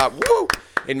set up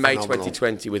in May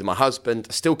 2020 with my husband.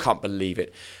 I still can't believe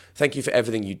it. Thank you for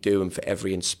everything you do and for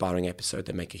every inspiring episode.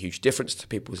 They make a huge difference to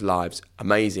people's lives.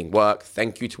 Amazing work.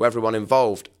 Thank you to everyone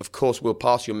involved. Of course, we'll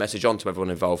pass your message on to everyone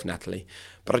involved, Natalie.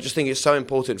 But I just think it's so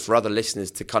important for other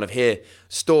listeners to kind of hear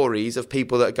stories of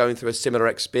people that are going through a similar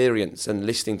experience and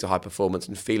listening to high performance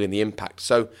and feeling the impact.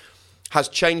 So, has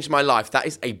changed my life. That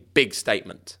is a big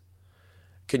statement.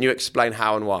 Can you explain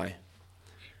how and why?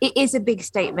 It is a big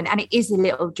statement and it is a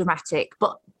little dramatic,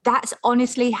 but that's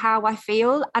honestly how I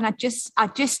feel. And I just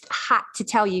had to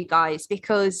tell you guys,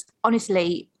 because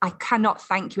honestly, I cannot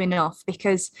thank you enough,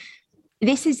 because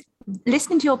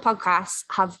listening to your podcasts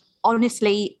have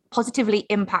honestly positively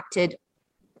impacted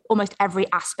almost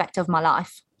every aspect of my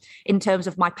life, in terms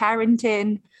of my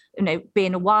parenting,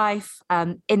 being a wife,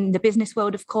 in the business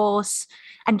world, of course,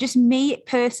 and just me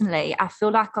personally. I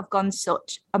feel like I've gone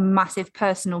such a massive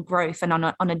personal growth and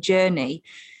on a journey.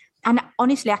 And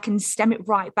honestly, I can stem it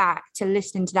right back to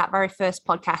listening to that very first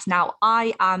podcast. Now,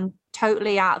 I am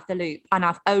totally out of the loop and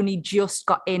I've only just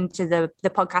got into the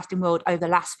podcasting world over the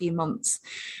last few months,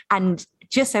 and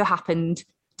just so happened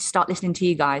to start listening to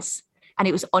you guys. And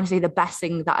it was honestly the best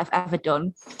thing that I've ever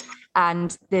done.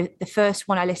 And the first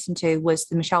one I listened to was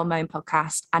the Michelle Mone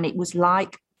podcast. And it was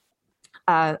like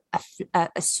a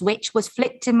switch was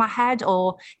flipped in my head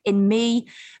or in me.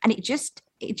 And it just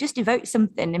evoked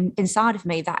something inside of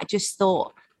me that I just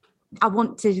thought, I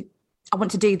want to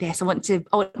do this. I want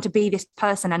to be this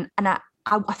person. And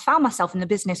I found myself in the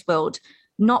business world,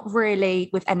 not really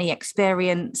with any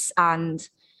experience. And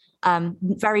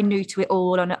very new to it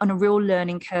all, on a real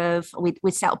learning curve.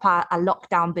 We'd set up a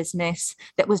lockdown business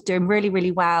that was doing really,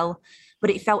 really well, but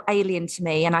it felt alien to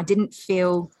me, and I didn't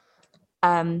feel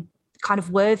kind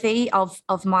of worthy of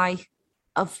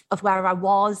where I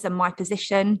was and my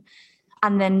position.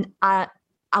 And then I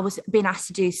was being asked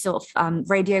to do sort of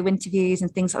radio interviews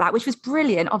and things like that, which was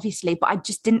brilliant, obviously, but I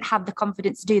just didn't have the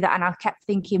confidence to do that. And I kept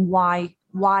thinking, why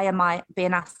am I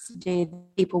being asked to do?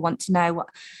 People want to know what,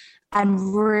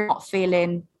 and really not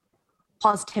feeling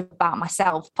positive about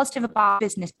myself, positive about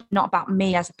business, but not about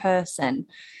me as a person.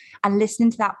 And listening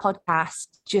to that podcast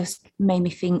just made me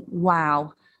think,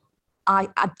 wow, I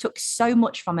took so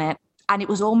much from it. And it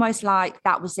was almost like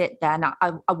that was it then.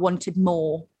 I wanted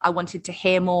more. I wanted to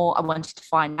hear more. I wanted to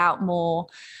find out more.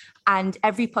 And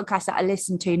every podcast that I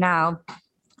listen to now,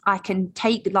 I can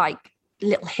take like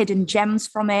little hidden gems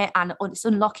from it, and it's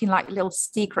unlocking like little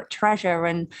secret treasure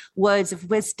and words of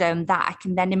wisdom that I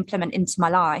can then implement into my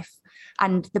life.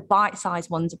 And the bite-sized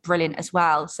ones are brilliant as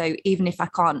well. So even if I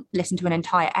can't listen to an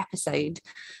entire episode,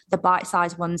 the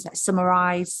bite-sized ones that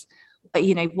summarize,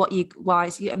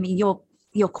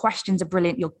 your questions are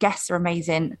brilliant. Your guests are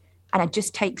amazing. And I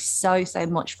just take so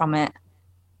much from it.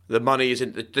 The money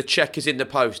isn't, the check is in the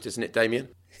post, isn't it, Damien?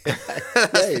 Yeah,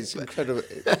 it's incredible.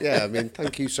 Yeah, I mean,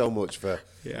 thank you so much for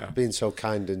being so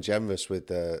kind and generous with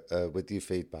your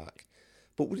feedback.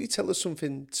 But would you tell us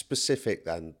something specific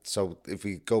then? So if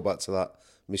we go back to that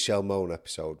Michelle Mone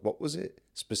episode, what was it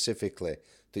specifically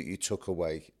that you took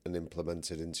away and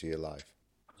implemented into your life?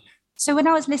 So when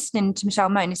I was listening to Michelle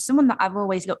Mone, it's someone that I've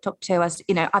always looked up to as,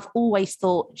 I've always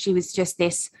thought she was just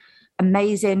this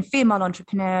amazing female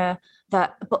entrepreneur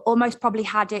but almost probably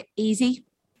had it easy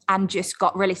and just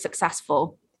got really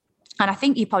successful. And I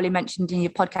think you probably mentioned in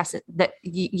your podcast that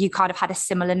you kind of had a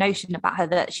similar notion about her,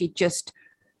 that she just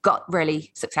got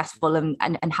really successful and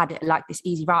had it like this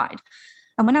easy ride.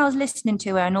 And when I was listening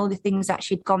to her and all the things that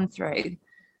she'd gone through,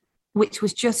 which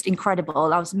was just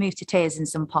incredible, I was moved to tears in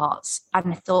some parts.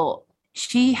 And I thought,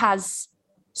 she has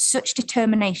such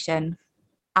determination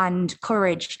and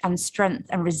courage and strength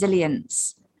and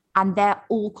resilience. And they're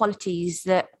all qualities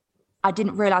that I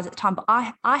didn't realize at the time, but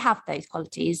I have those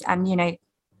qualities. And,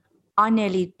 I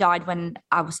nearly died when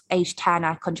I was age 10.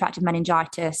 I contracted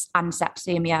meningitis and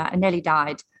sepsemia. I nearly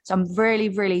died. So I'm really,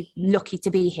 really lucky to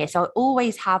be here. So I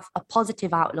always have a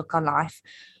positive outlook on life,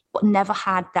 but never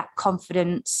had that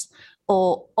confidence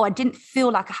or I didn't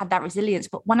feel like I had that resilience.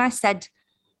 But when I said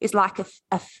it's like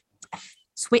a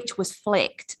switch was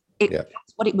flicked,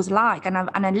 that's what it was like. And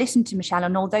I listened to Michelle,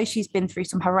 and although she's been through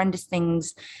some horrendous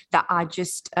things that I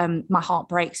just, my heart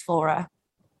breaks for her,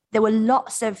 there were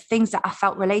lots of things that I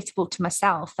felt relatable to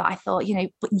myself that I thought,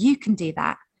 but you can do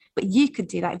that, but you could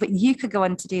do that, but you could go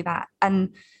on to do that.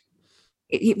 And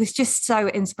it was just so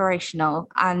inspirational.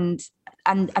 And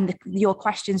your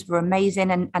questions were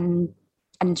amazing.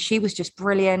 And she was just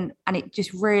brilliant. And it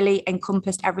just really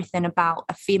encompassed everything about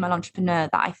a female entrepreneur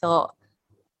that I thought,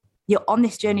 you're on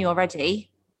this journey already,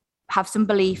 have some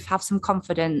belief, have some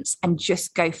confidence, and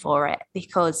just go for it.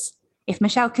 Because if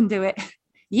Michelle can do it,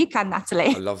 you can,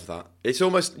 Natalie. I love that. It's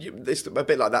a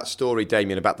bit like that story,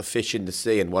 Damien, about the fish in the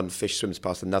sea, and one fish swims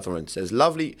past another and says,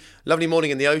 lovely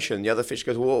morning in the ocean. The other fish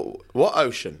goes, what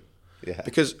ocean? Yeah.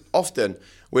 Because often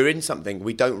we're in something,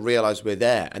 we don't realise we're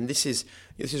there. And this is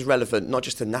relevant not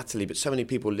just to Natalie, but so many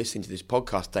people listening to this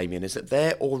podcast, Damien, is that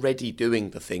they're already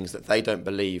doing the things that they don't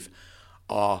believe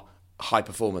are high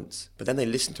performance. But then they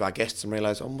listen to our guests and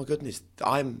realise, oh my goodness,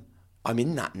 I'm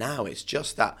in that now. It's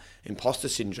just that imposter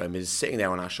syndrome is sitting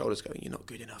there on our shoulders going, you're not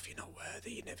good enough, you're not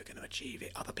worthy, you're never going to achieve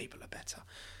it, other people are better.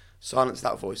 Silence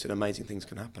that voice and amazing things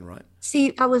can happen, right?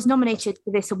 See, I was nominated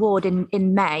for this award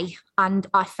in May and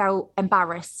I felt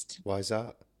embarrassed. Why is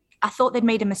that? I thought they'd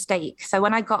made a mistake. So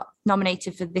when I got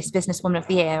nominated for this Businesswoman of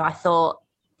the Year, I thought,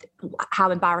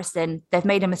 how embarrassing. They've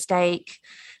made a mistake.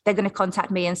 They're going to contact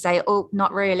me and say, oh,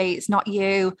 not really, it's not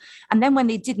you. And then when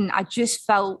they didn't, I just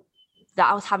felt that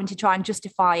I was having to try and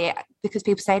justify it because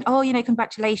people saying, oh,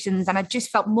 congratulations. And I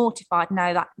just felt mortified.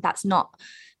 No, that's not,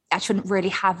 I shouldn't really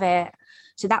have it.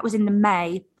 So that was in the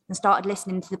May, and started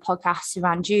listening to the podcast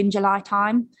around June, July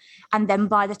time. And then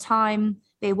by the time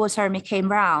the awards ceremony came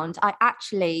round, I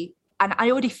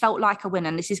already felt like a winner.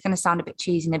 And this is going to sound a bit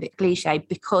cheesy and a bit cliche,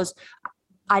 because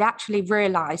I'd actually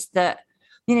realised that,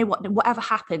 whatever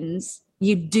happens,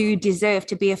 you do deserve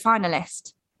to be a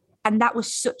finalist. And that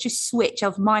was such a switch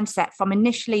of mindset from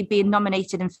initially being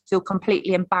nominated and feel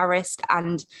completely embarrassed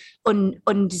and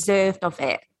undeserved of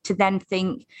it, to then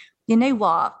think, you know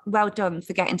what, well done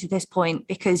for getting to this point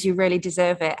because you really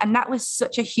deserve it. And that was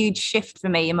such a huge shift for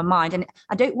me in my mind. And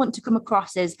I don't want to come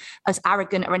across as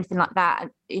arrogant or anything like that.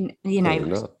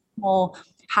 More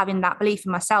having that belief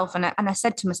in myself. And I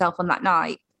said to myself on that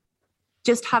night,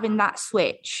 just having that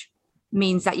switch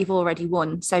means that you've already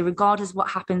won. So regardless of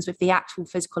what happens with the actual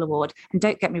physical award, and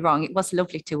don't get me wrong, it was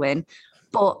lovely to win,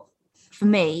 but for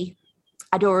me,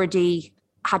 I'd already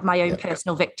had my own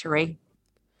personal victory.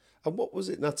 And what was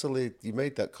it, Natalie? You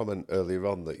made that comment earlier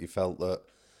on that you felt that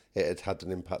it had had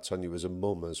an impact on you as a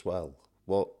mum as well.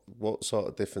 What sort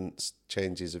of different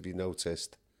changes have you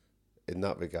noticed in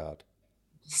that regard?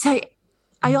 So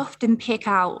I often pick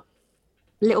out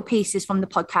little pieces from the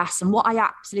podcast. And what I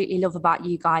absolutely love about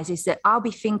you guys is that I'll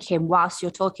be thinking whilst you're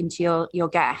talking to your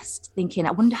guest, thinking,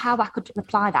 I wonder how I could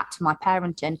apply that to my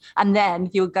parenting. And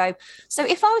then you'll go, so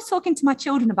if I was talking to my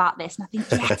children about this, and I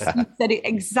think, yes, you said it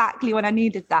exactly when I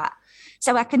needed that.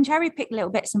 So I can cherry pick little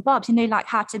bits and bobs, like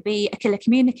how to be a killer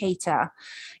communicator.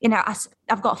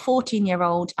 I've got a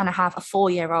 14-year-old and I have a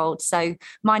 4-year-old. So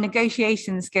my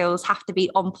negotiation skills have to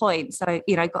be on point. So,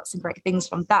 got some great things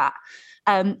from that.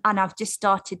 And I've just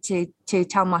started to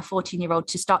tell my 14-year-old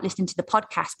to start listening to the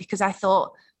podcast because I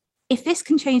thought, if this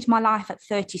can change my life at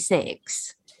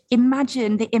 36,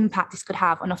 imagine the impact this could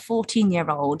have on a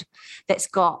 14-year-old that's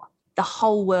got the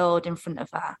whole world in front of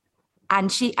her. And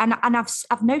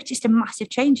I've noticed a massive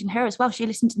change in her as well. She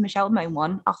listened to the Michelle Moan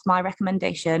one off my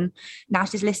recommendation. Now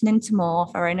she's listening to more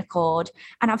of her own accord.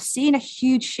 And I've seen a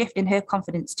huge shift in her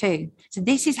confidence too. So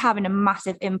this is having a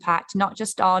massive impact, not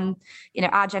just on,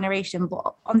 our generation,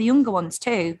 but on the younger ones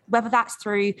too, whether that's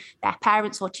through their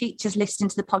parents or teachers listening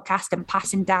to the podcast and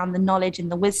passing down the knowledge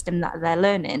and the wisdom that they're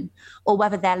learning, or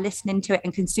whether they're listening to it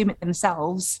and consume it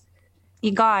themselves.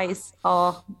 You guys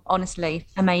are honestly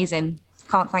amazing.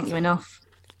 Can't thank you enough.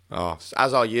 Oh,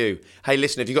 as are you. Hey,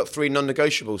 listen, have you got 3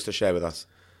 non-negotiables to share with us?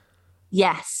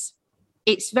 Yes.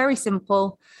 It's very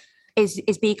simple. Is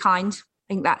be kind.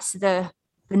 I think that's the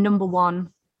number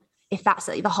one. If that's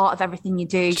at the heart of everything you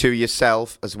do. To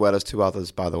yourself as well as to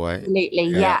others, by the way. Absolutely,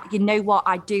 yeah. You know what?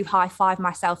 I do high five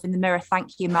myself in the mirror.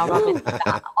 Thank you, Mel Robbins.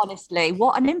 Honestly,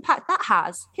 what an impact that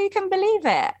has. Who can believe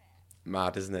it?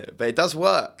 Mad, isn't it? But it does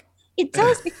work. It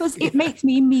does, because it makes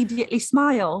me immediately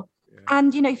smile.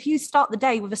 And, if you start the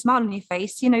day with a smile on your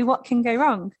face, what can go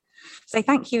wrong? So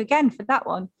thank you again for that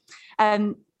one.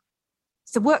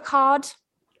 So work hard.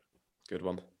 Good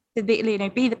one. Be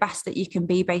the best that you can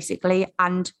be, basically,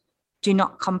 and do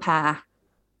not compare.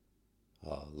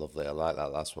 Oh, lovely. I like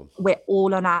that last one. We're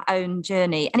all on our own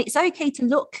journey. And it's okay to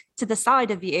look to the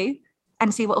side of you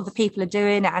and see what other people are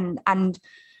doing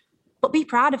but be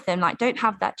proud of them. Like, don't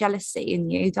have that jealousy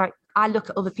in you. Like, I look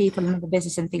at other people in the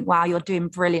business and think, wow, you're doing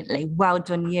brilliantly. Well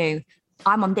done, you.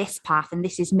 I'm on this path and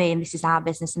this is me and this is our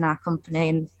business and our company.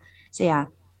 And so, yeah,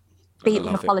 be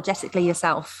unapologetically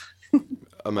yourself.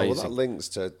 Amazing. Well, that links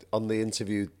to, on the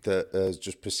interview that has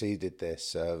just preceded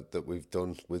this, that we've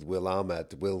done with Will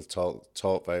Ahmed. Will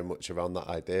talk very much around that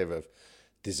idea of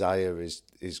desire is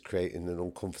creating an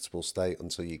uncomfortable state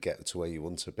until you get to where you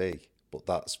want to be. But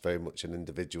that's very much an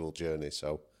individual journey.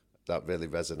 So that really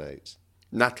resonates.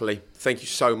 Natalie, thank you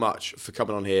so much for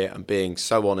coming on here and being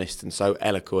so honest and so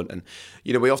eloquent. And,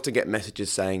 we often get messages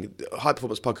saying high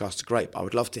performance podcasts are great, but I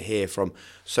would love to hear from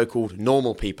so-called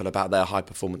normal people about their high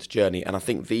performance journey. And I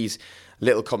think these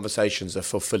little conversations are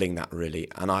fulfilling that, really.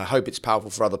 And I hope it's powerful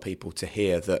for other people to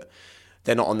hear that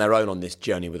they're not on their own on this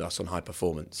journey with us on high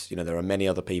performance. There are many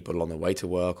other people on their way to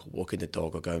work or walking the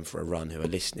dog or going for a run who are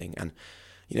listening. And,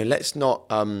 let's not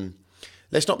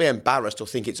be embarrassed or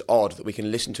think it's odd that we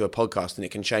can listen to a podcast and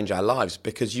it can change our lives,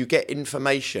 because you get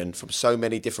information from so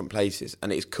many different places,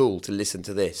 and it's cool to listen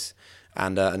to this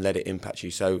and let it impact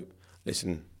you. So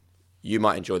listen, you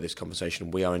might enjoy this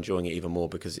conversation. We are enjoying it even more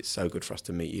because it's so good for us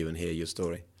to meet you and hear your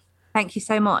story. Thank you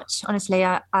so much. Honestly,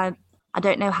 I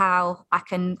don't know how I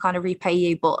can kind of repay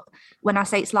you, but when I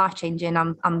say it's life-changing,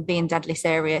 I'm being deadly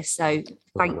serious. So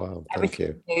thank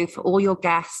you for all your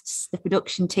guests, the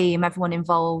production team, everyone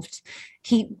involved.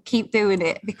 Keep doing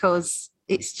it, because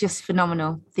it's just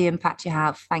phenomenal, the impact you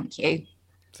have. Thank you.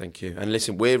 Thank you. And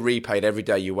listen, we're repaid every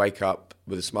day you wake up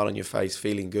with a smile on your face,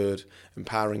 feeling good,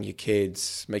 empowering your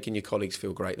kids, making your colleagues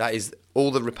feel great. That is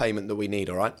all the repayment that we need,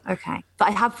 all right? Okay. But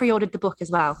I have pre-ordered the book as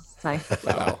well. So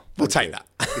well, we'll take that.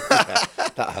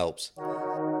 That helps.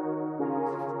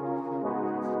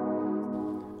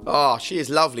 Oh, she is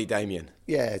lovely, Damien.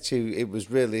 Yeah, it was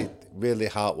really, really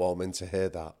heartwarming to hear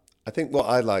that. I think what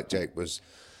I liked, Jake, was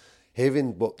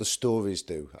hearing what the stories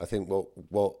do. I think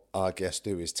what our guests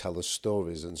do is tell us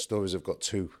stories, and stories have got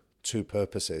two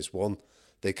purposes. One,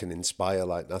 they can inspire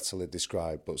like Natalie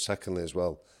described, but secondly as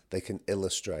well, they can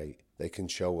illustrate, they can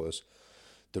show us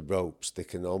the ropes, they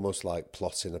can almost like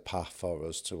plot in a path for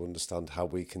us to understand how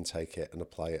we can take it and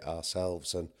apply it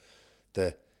ourselves. And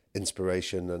the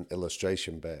inspiration and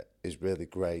illustration bit is really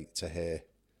great to hear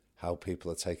how people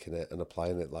are taking it and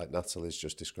applying it like Natalie's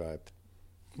just described.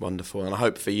 Wonderful. And I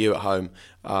hope for you at home,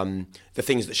 the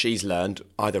things that she's learned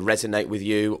either resonate with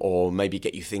you or maybe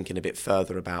get you thinking a bit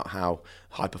further about how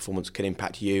high performance can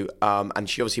impact you. And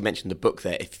she obviously mentioned the book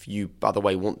there. If you, by the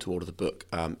way, want to order the book,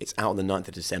 it's out on the 9th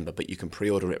of December, but you can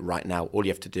pre-order it right now. All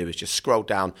you have to do is just scroll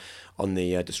down on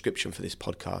the description for this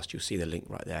podcast. You'll see the link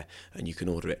right there and you can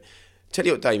order it. Tell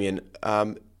you what, Damien,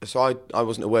 so I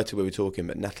wasn't aware till we were talking,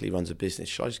 but Natalie runs a business.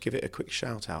 Shall I just give it a quick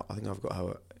shout out? I think I've got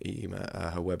her email,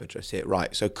 her web address here.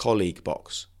 Right, so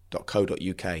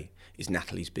colleaguebox.co.uk is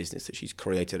Natalie's business that she's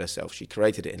created herself. She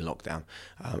created it in lockdown.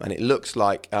 And it looks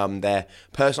like they're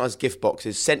personalised gift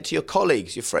boxes sent to your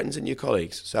colleagues, your friends and your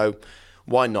colleagues. So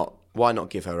why not? Why not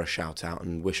give her a shout out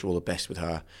and wish her all the best with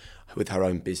her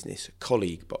own business,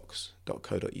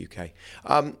 colleaguebox.co.uk.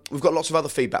 We've got lots of other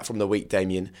feedback from the week,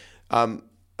 Damien. An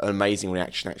amazing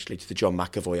reaction, actually, to the John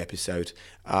McAvoy episode.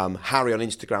 Harry on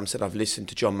Instagram said, I've listened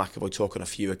to John McAvoy talk on a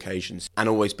few occasions and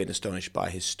always been astonished by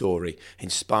his story,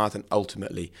 inspired and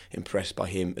ultimately impressed by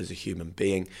him as a human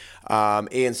being.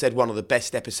 Ian said, one of the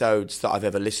best episodes that I've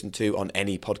ever listened to on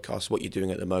any podcast. What you're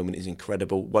doing at the moment is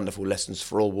incredible. Wonderful lessons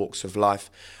for all walks of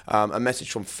life. A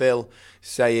message from Phil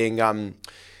saying,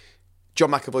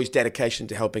 John McAvoy's dedication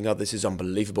to helping others is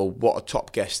unbelievable. What a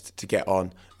top guest to get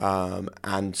on.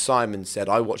 And Simon said,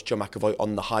 I watched John McAvoy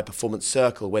on the High Performance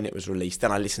Circle when it was released.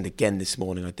 Then I listened again this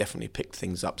morning. I definitely picked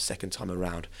things up second time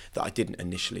around that I didn't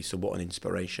initially. So what an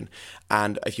inspiration.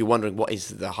 And if you're wondering what is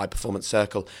the High Performance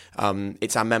Circle,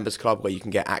 it's our members club where you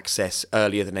can get access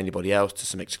earlier than anybody else to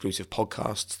some exclusive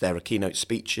podcasts. There are keynote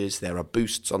speeches. There are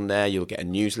boosts on there. You'll get a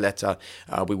newsletter.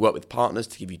 We work with partners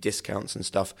to give you discounts and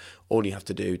stuff. All you have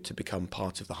to do to become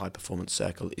part of the High Performance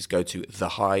Circle is go to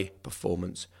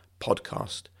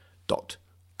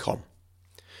thehighperformancepodcast.com.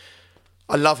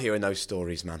 I love hearing those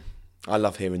stories, man. I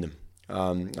love hearing them.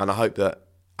 And I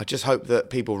just hope that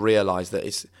people realise that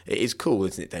it is cool,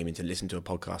 isn't it, Damien, to listen to a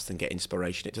podcast and get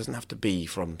inspiration. It doesn't have to be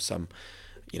from some,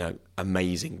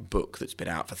 amazing book that's been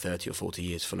out for 30 or 40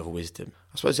 years full of wisdom.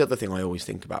 I suppose the other thing I always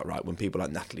think about, right, when people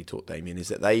like Natalie talk, Damien, is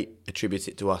that they attribute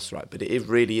it to us, right? But it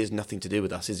really is nothing to do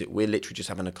with us, is it? We're literally just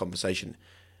having a conversation.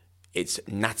 It's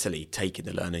Natalie taking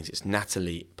the learnings. It's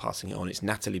Natalie passing it on. It's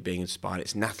Natalie being inspired.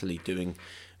 It's Natalie doing,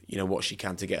 what she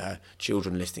can to get her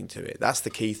children listening to it. That's the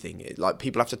key thing.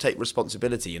 People have to take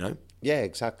responsibility, Yeah,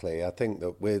 exactly. I think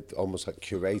that we're almost like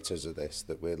curators of this,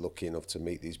 that we're lucky enough to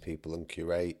meet these people and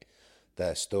curate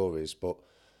their stories, but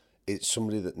it's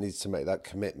somebody that needs to make that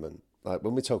commitment. Like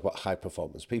when we talk about high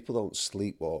performance, people don't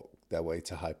sleepwalk their way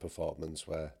to high performance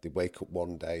where they wake up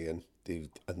one day and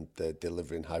they're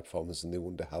delivering high performance and they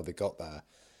wonder how they got there.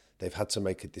 They've had to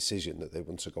make a decision that they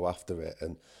want to go after it,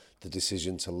 and the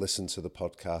decision to listen to the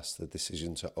podcast, the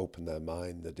decision to open their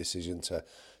mind, the decision to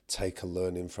take a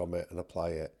learning from it and apply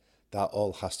it, that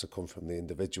all has to come from the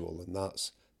individual. And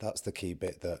that's the key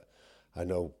bit that I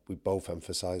know we both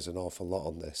emphasise an awful lot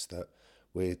on this, that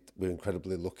we're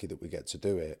incredibly lucky that we get to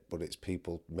do it, but it's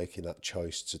people making that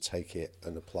choice to take it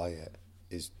and apply it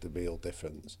is the real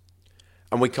difference.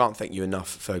 And we can't thank you enough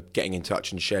for getting in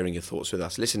touch and sharing your thoughts with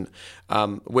us. Listen,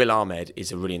 Will Ahmed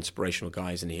is a really inspirational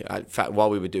guy, isn't he? In fact, while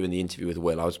we were doing the interview with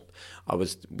Will,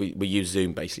 we use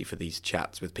Zoom basically for these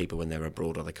chats with people when they're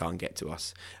abroad or they can't get to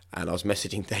us. And I was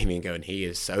messaging Damien going, he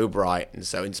is so bright and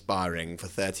so inspiring for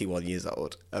 31 years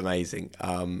old. Amazing.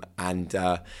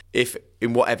 If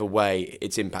in whatever way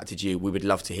it's impacted you, we would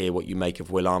love to hear what you make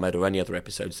of Will Ahmed or any other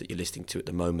episodes that you're listening to at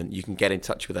the moment. You can get in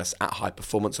touch with us at High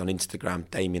Performance on Instagram.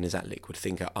 Damien is at Liquid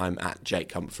Thinker. I'm at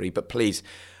Jake Humphrey. But please,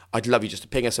 I'd love you just to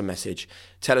ping us a message.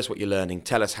 Tell us what you're learning.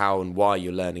 Tell us how and why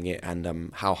you're learning it,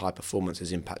 and how high performance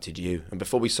has impacted you. And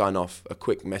before we sign off, a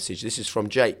quick message. This is from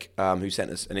Jake, who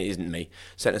sent us, and it isn't me,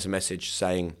 sent us a message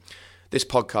saying, this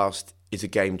podcast is a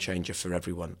game changer for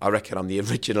everyone. I reckon I'm the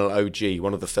original OG,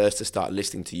 one of the first to start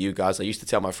listening to you guys. I used to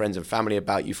tell my friends and family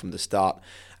about you from the start,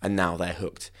 and now they're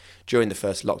hooked. During the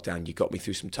first lockdown, you got me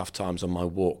through some tough times on my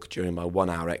walk during my 1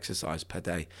 hour exercise per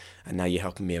day. And now you're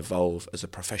helping me evolve as a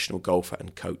professional golfer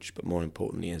and coach, but more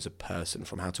importantly, as a person,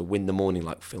 from how to win the morning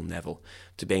like Phil Neville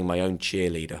to being my own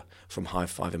cheerleader, from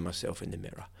high-fiving myself in the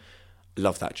mirror.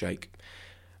 Love that, Jake.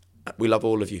 We love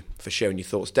all of you for sharing your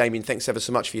thoughts. Damien, thanks ever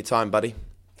so much for your time, buddy.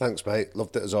 Thanks, mate.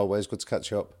 Loved it as always. Good to catch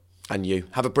you up. And you.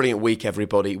 Have a brilliant week,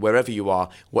 everybody. Wherever you are,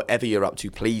 whatever you're up to,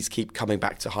 please keep coming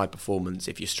back to High Performance.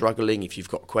 If you're struggling, if you've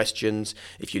got questions,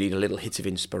 if you need a little hit of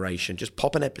inspiration, just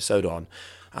pop an episode on.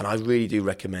 And I really do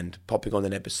recommend popping on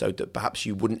an episode that perhaps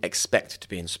you wouldn't expect to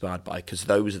be inspired by, because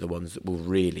those are the ones that will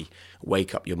really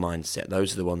wake up your mindset.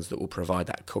 Those are the ones that will provide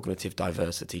that cognitive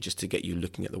diversity just to get you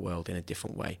looking at the world in a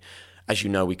different way. As you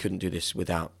know, we couldn't do this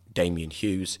without Damien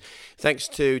Hughes. Thanks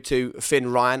to Finn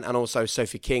Ryan and also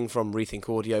Sophie King from Rethink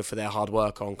Audio for their hard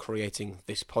work on creating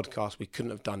this podcast. We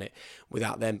couldn't have done it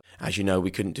without them. As you know,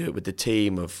 we couldn't do it with the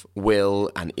team of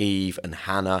Will and Eve and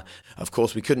Hannah. Of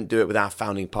course, we couldn't do it with our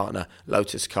founding partner,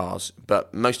 Lotus Cars.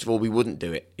 But most of all, we wouldn't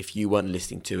do it if you weren't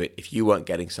listening to it, if you weren't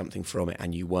getting something from it,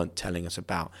 and you weren't telling us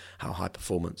about how high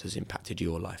performance has impacted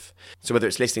your life. So whether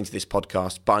it's listening to this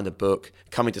podcast, buying the book,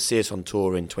 coming to see us on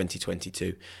tour in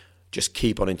 2022, just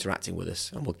keep on interacting with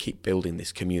us and we'll keep building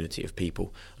this community of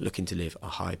people looking to live a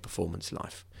high performance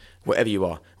life. Wherever you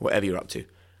are, whatever you're up to,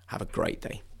 have a great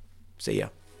day. See ya.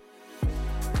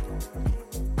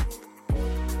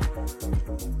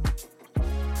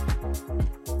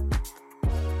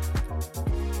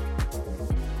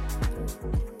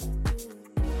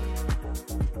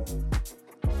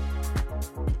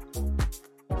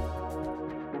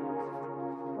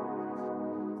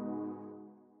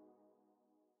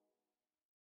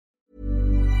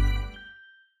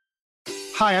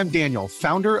 Hi, I'm Daniel,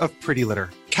 founder of Pretty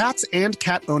Litter. Cats and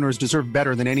cat owners deserve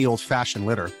better than any old-fashioned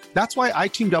litter. That's why I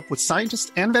teamed up with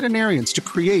scientists and veterinarians to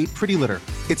create Pretty Litter.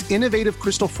 Its innovative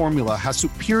crystal formula has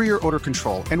superior odor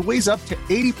control and weighs up to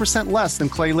 80% less than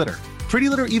clay litter. Pretty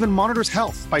Litter even monitors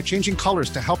health by changing colors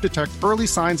to help detect early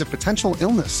signs of potential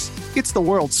illness. It's the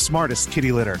world's smartest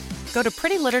kitty litter. Go to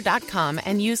prettylitter.com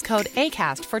and use code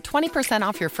ACAST for 20%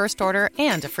 off your first order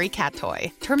and a free cat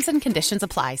toy. Terms and conditions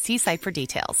apply. See site for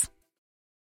details.